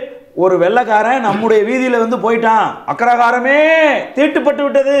ஏற்றிக்கிட்டு ஒரு வெள்ளைக்காரன் நம்முடைய வீதியில் வந்து போயிட்டான், அக்ரஹாரமே தீட்டுப்பட்டு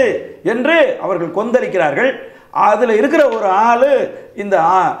விட்டது என்று அவர்கள் கொந்தளிக்கிறார்கள். அதில் இருக்கிற ஒரு ஆள் இந்த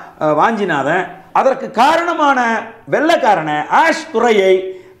வாஞ்சிநாதன். அதற்கு காரணமான வெள்ளைக்காரனை துரையை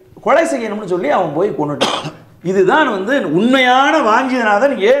கொலை செய்யணும்னு சொல்லி அவன் போய் கொண்டுட்டான். இதுதான் வந்து உண்மையான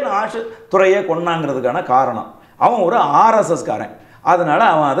வாஞ்சிநாதன் ஏன் துரையை கொன்னாங்கிறதுக்கான காரணம். அவன் ஒரு RSS காரன், அதனால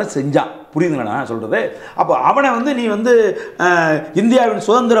அவன் அதை செஞ்சான். புரியுதுங்களா நான் சொல்றது? அப்போ அவனை வந்து நீ வந்து இந்தியாவின்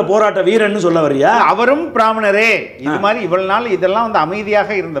சுதந்திர போராட்ட வீரன்னு சொல்ல வரியா? அவரும் பிராமணரே, இது மாதிரி இவ்வளவு நாள் இதெல்லாம் வந்து அமைதியாக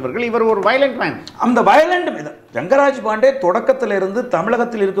இருந்தவர்கள், இவர் ஒரு வயலண்ட் மேன். அந்த வயலண்ட் ரங்கராஜ் பாண்டே தொடக்கத்திலிருந்து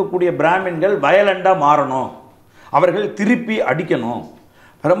தமிழகத்தில் இருக்கக்கூடிய பிராமின்கள் வயலண்டா மாறணும், அவர்கள் திருப்பி அடிக்கணும்,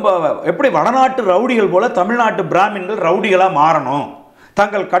 ரொம்ப எப்படி வடநாட்டு ரவுடிகள் போல தமிழ்நாட்டு பிராமின்கள் ரவுடிகளாக மாறணும்,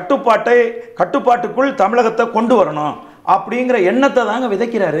 தங்கள் கட்டுப்பாட்டுக்குள் தமிழகத்தை கொண்டு வரணும் அப்படிங்கிற எண்ணத்தை தாங்க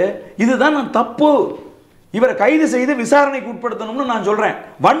விதைக்கிறாரு. இதுதான் நான் தப்பு. இவரை கைது செய்து விசாரணைக்கு உட்படுத்தணும்னு நான் சொல்றேன்.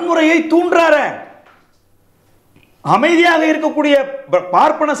 வன்முறையை தூண்டுறாரு. அமைதியாக இருக்கக்கூடிய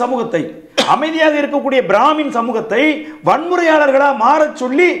பார்ப்பன சமூகத்தை, அமைதியாக இருக்கக்கூடிய பிராமின் சமூகத்தை வன்முறையாளர்களா மாற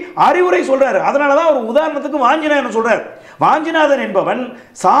சொல்லி அறிவுரை சொல்றாரு. அதனாலதான் ஒரு உதாரணத்துக்கு வாஞ்சிநாதன் சொல்றார். வாஞ்சிநாதன் என்பவன்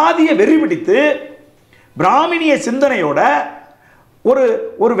சாதிய வெறி பிடித்து பிராமணிய சிந்தனையோட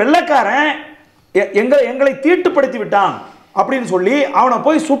ஒரு வெள்ளைக்காரன் எங்களை தீட்டுப்படுத்தி விட்டான் அப்படின்னு சொல்லி அவனை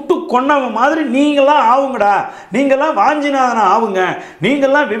போய் சுட்டு கொன்னவன் மாதிரி நீங்களாம் ஆவுங்கடா, நீங்களாம் வாஞ்சிநாதனா ஆவுங்க,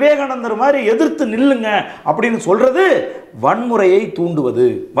 நீங்களாம் விவேகானந்தர் மாதிரி எதிர்த்து நில்லுங்க அப்படின்னு சொல்றது வன்முறையை தூண்டுவது,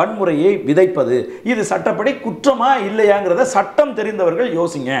 வன்முறையை விதைப்பது. இது சட்டப்படி குற்றமா இல்லையாங்கிறத சட்டம் தெரிந்தவர்கள்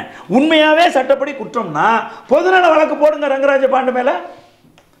யோசிங்க. உண்மையாவே சட்டப்படி குற்றம்னா பொதுநல வழக்கு போடுங்க ரங்கராஜ பாண்டே மேல.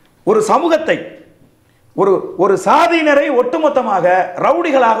 ஒரு சமூகத்தை, ஒரு சாதியினரை ஒட்டுமொத்தமாக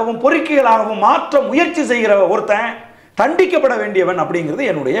ரவுடிகளாகவும் பொறுக்கிகளாகவும் மாற்ற முயற்சி செய்கிற ஒருத்தன் தண்டிக்கப்பட வேண்டியவன் அப்படிங்கிறது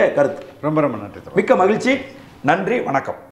என்னுடைய கருத்து. ரொம்ப ரொம்ப நன்றி. மிக்க மகிழ்ச்சி. நன்றி, வணக்கம்.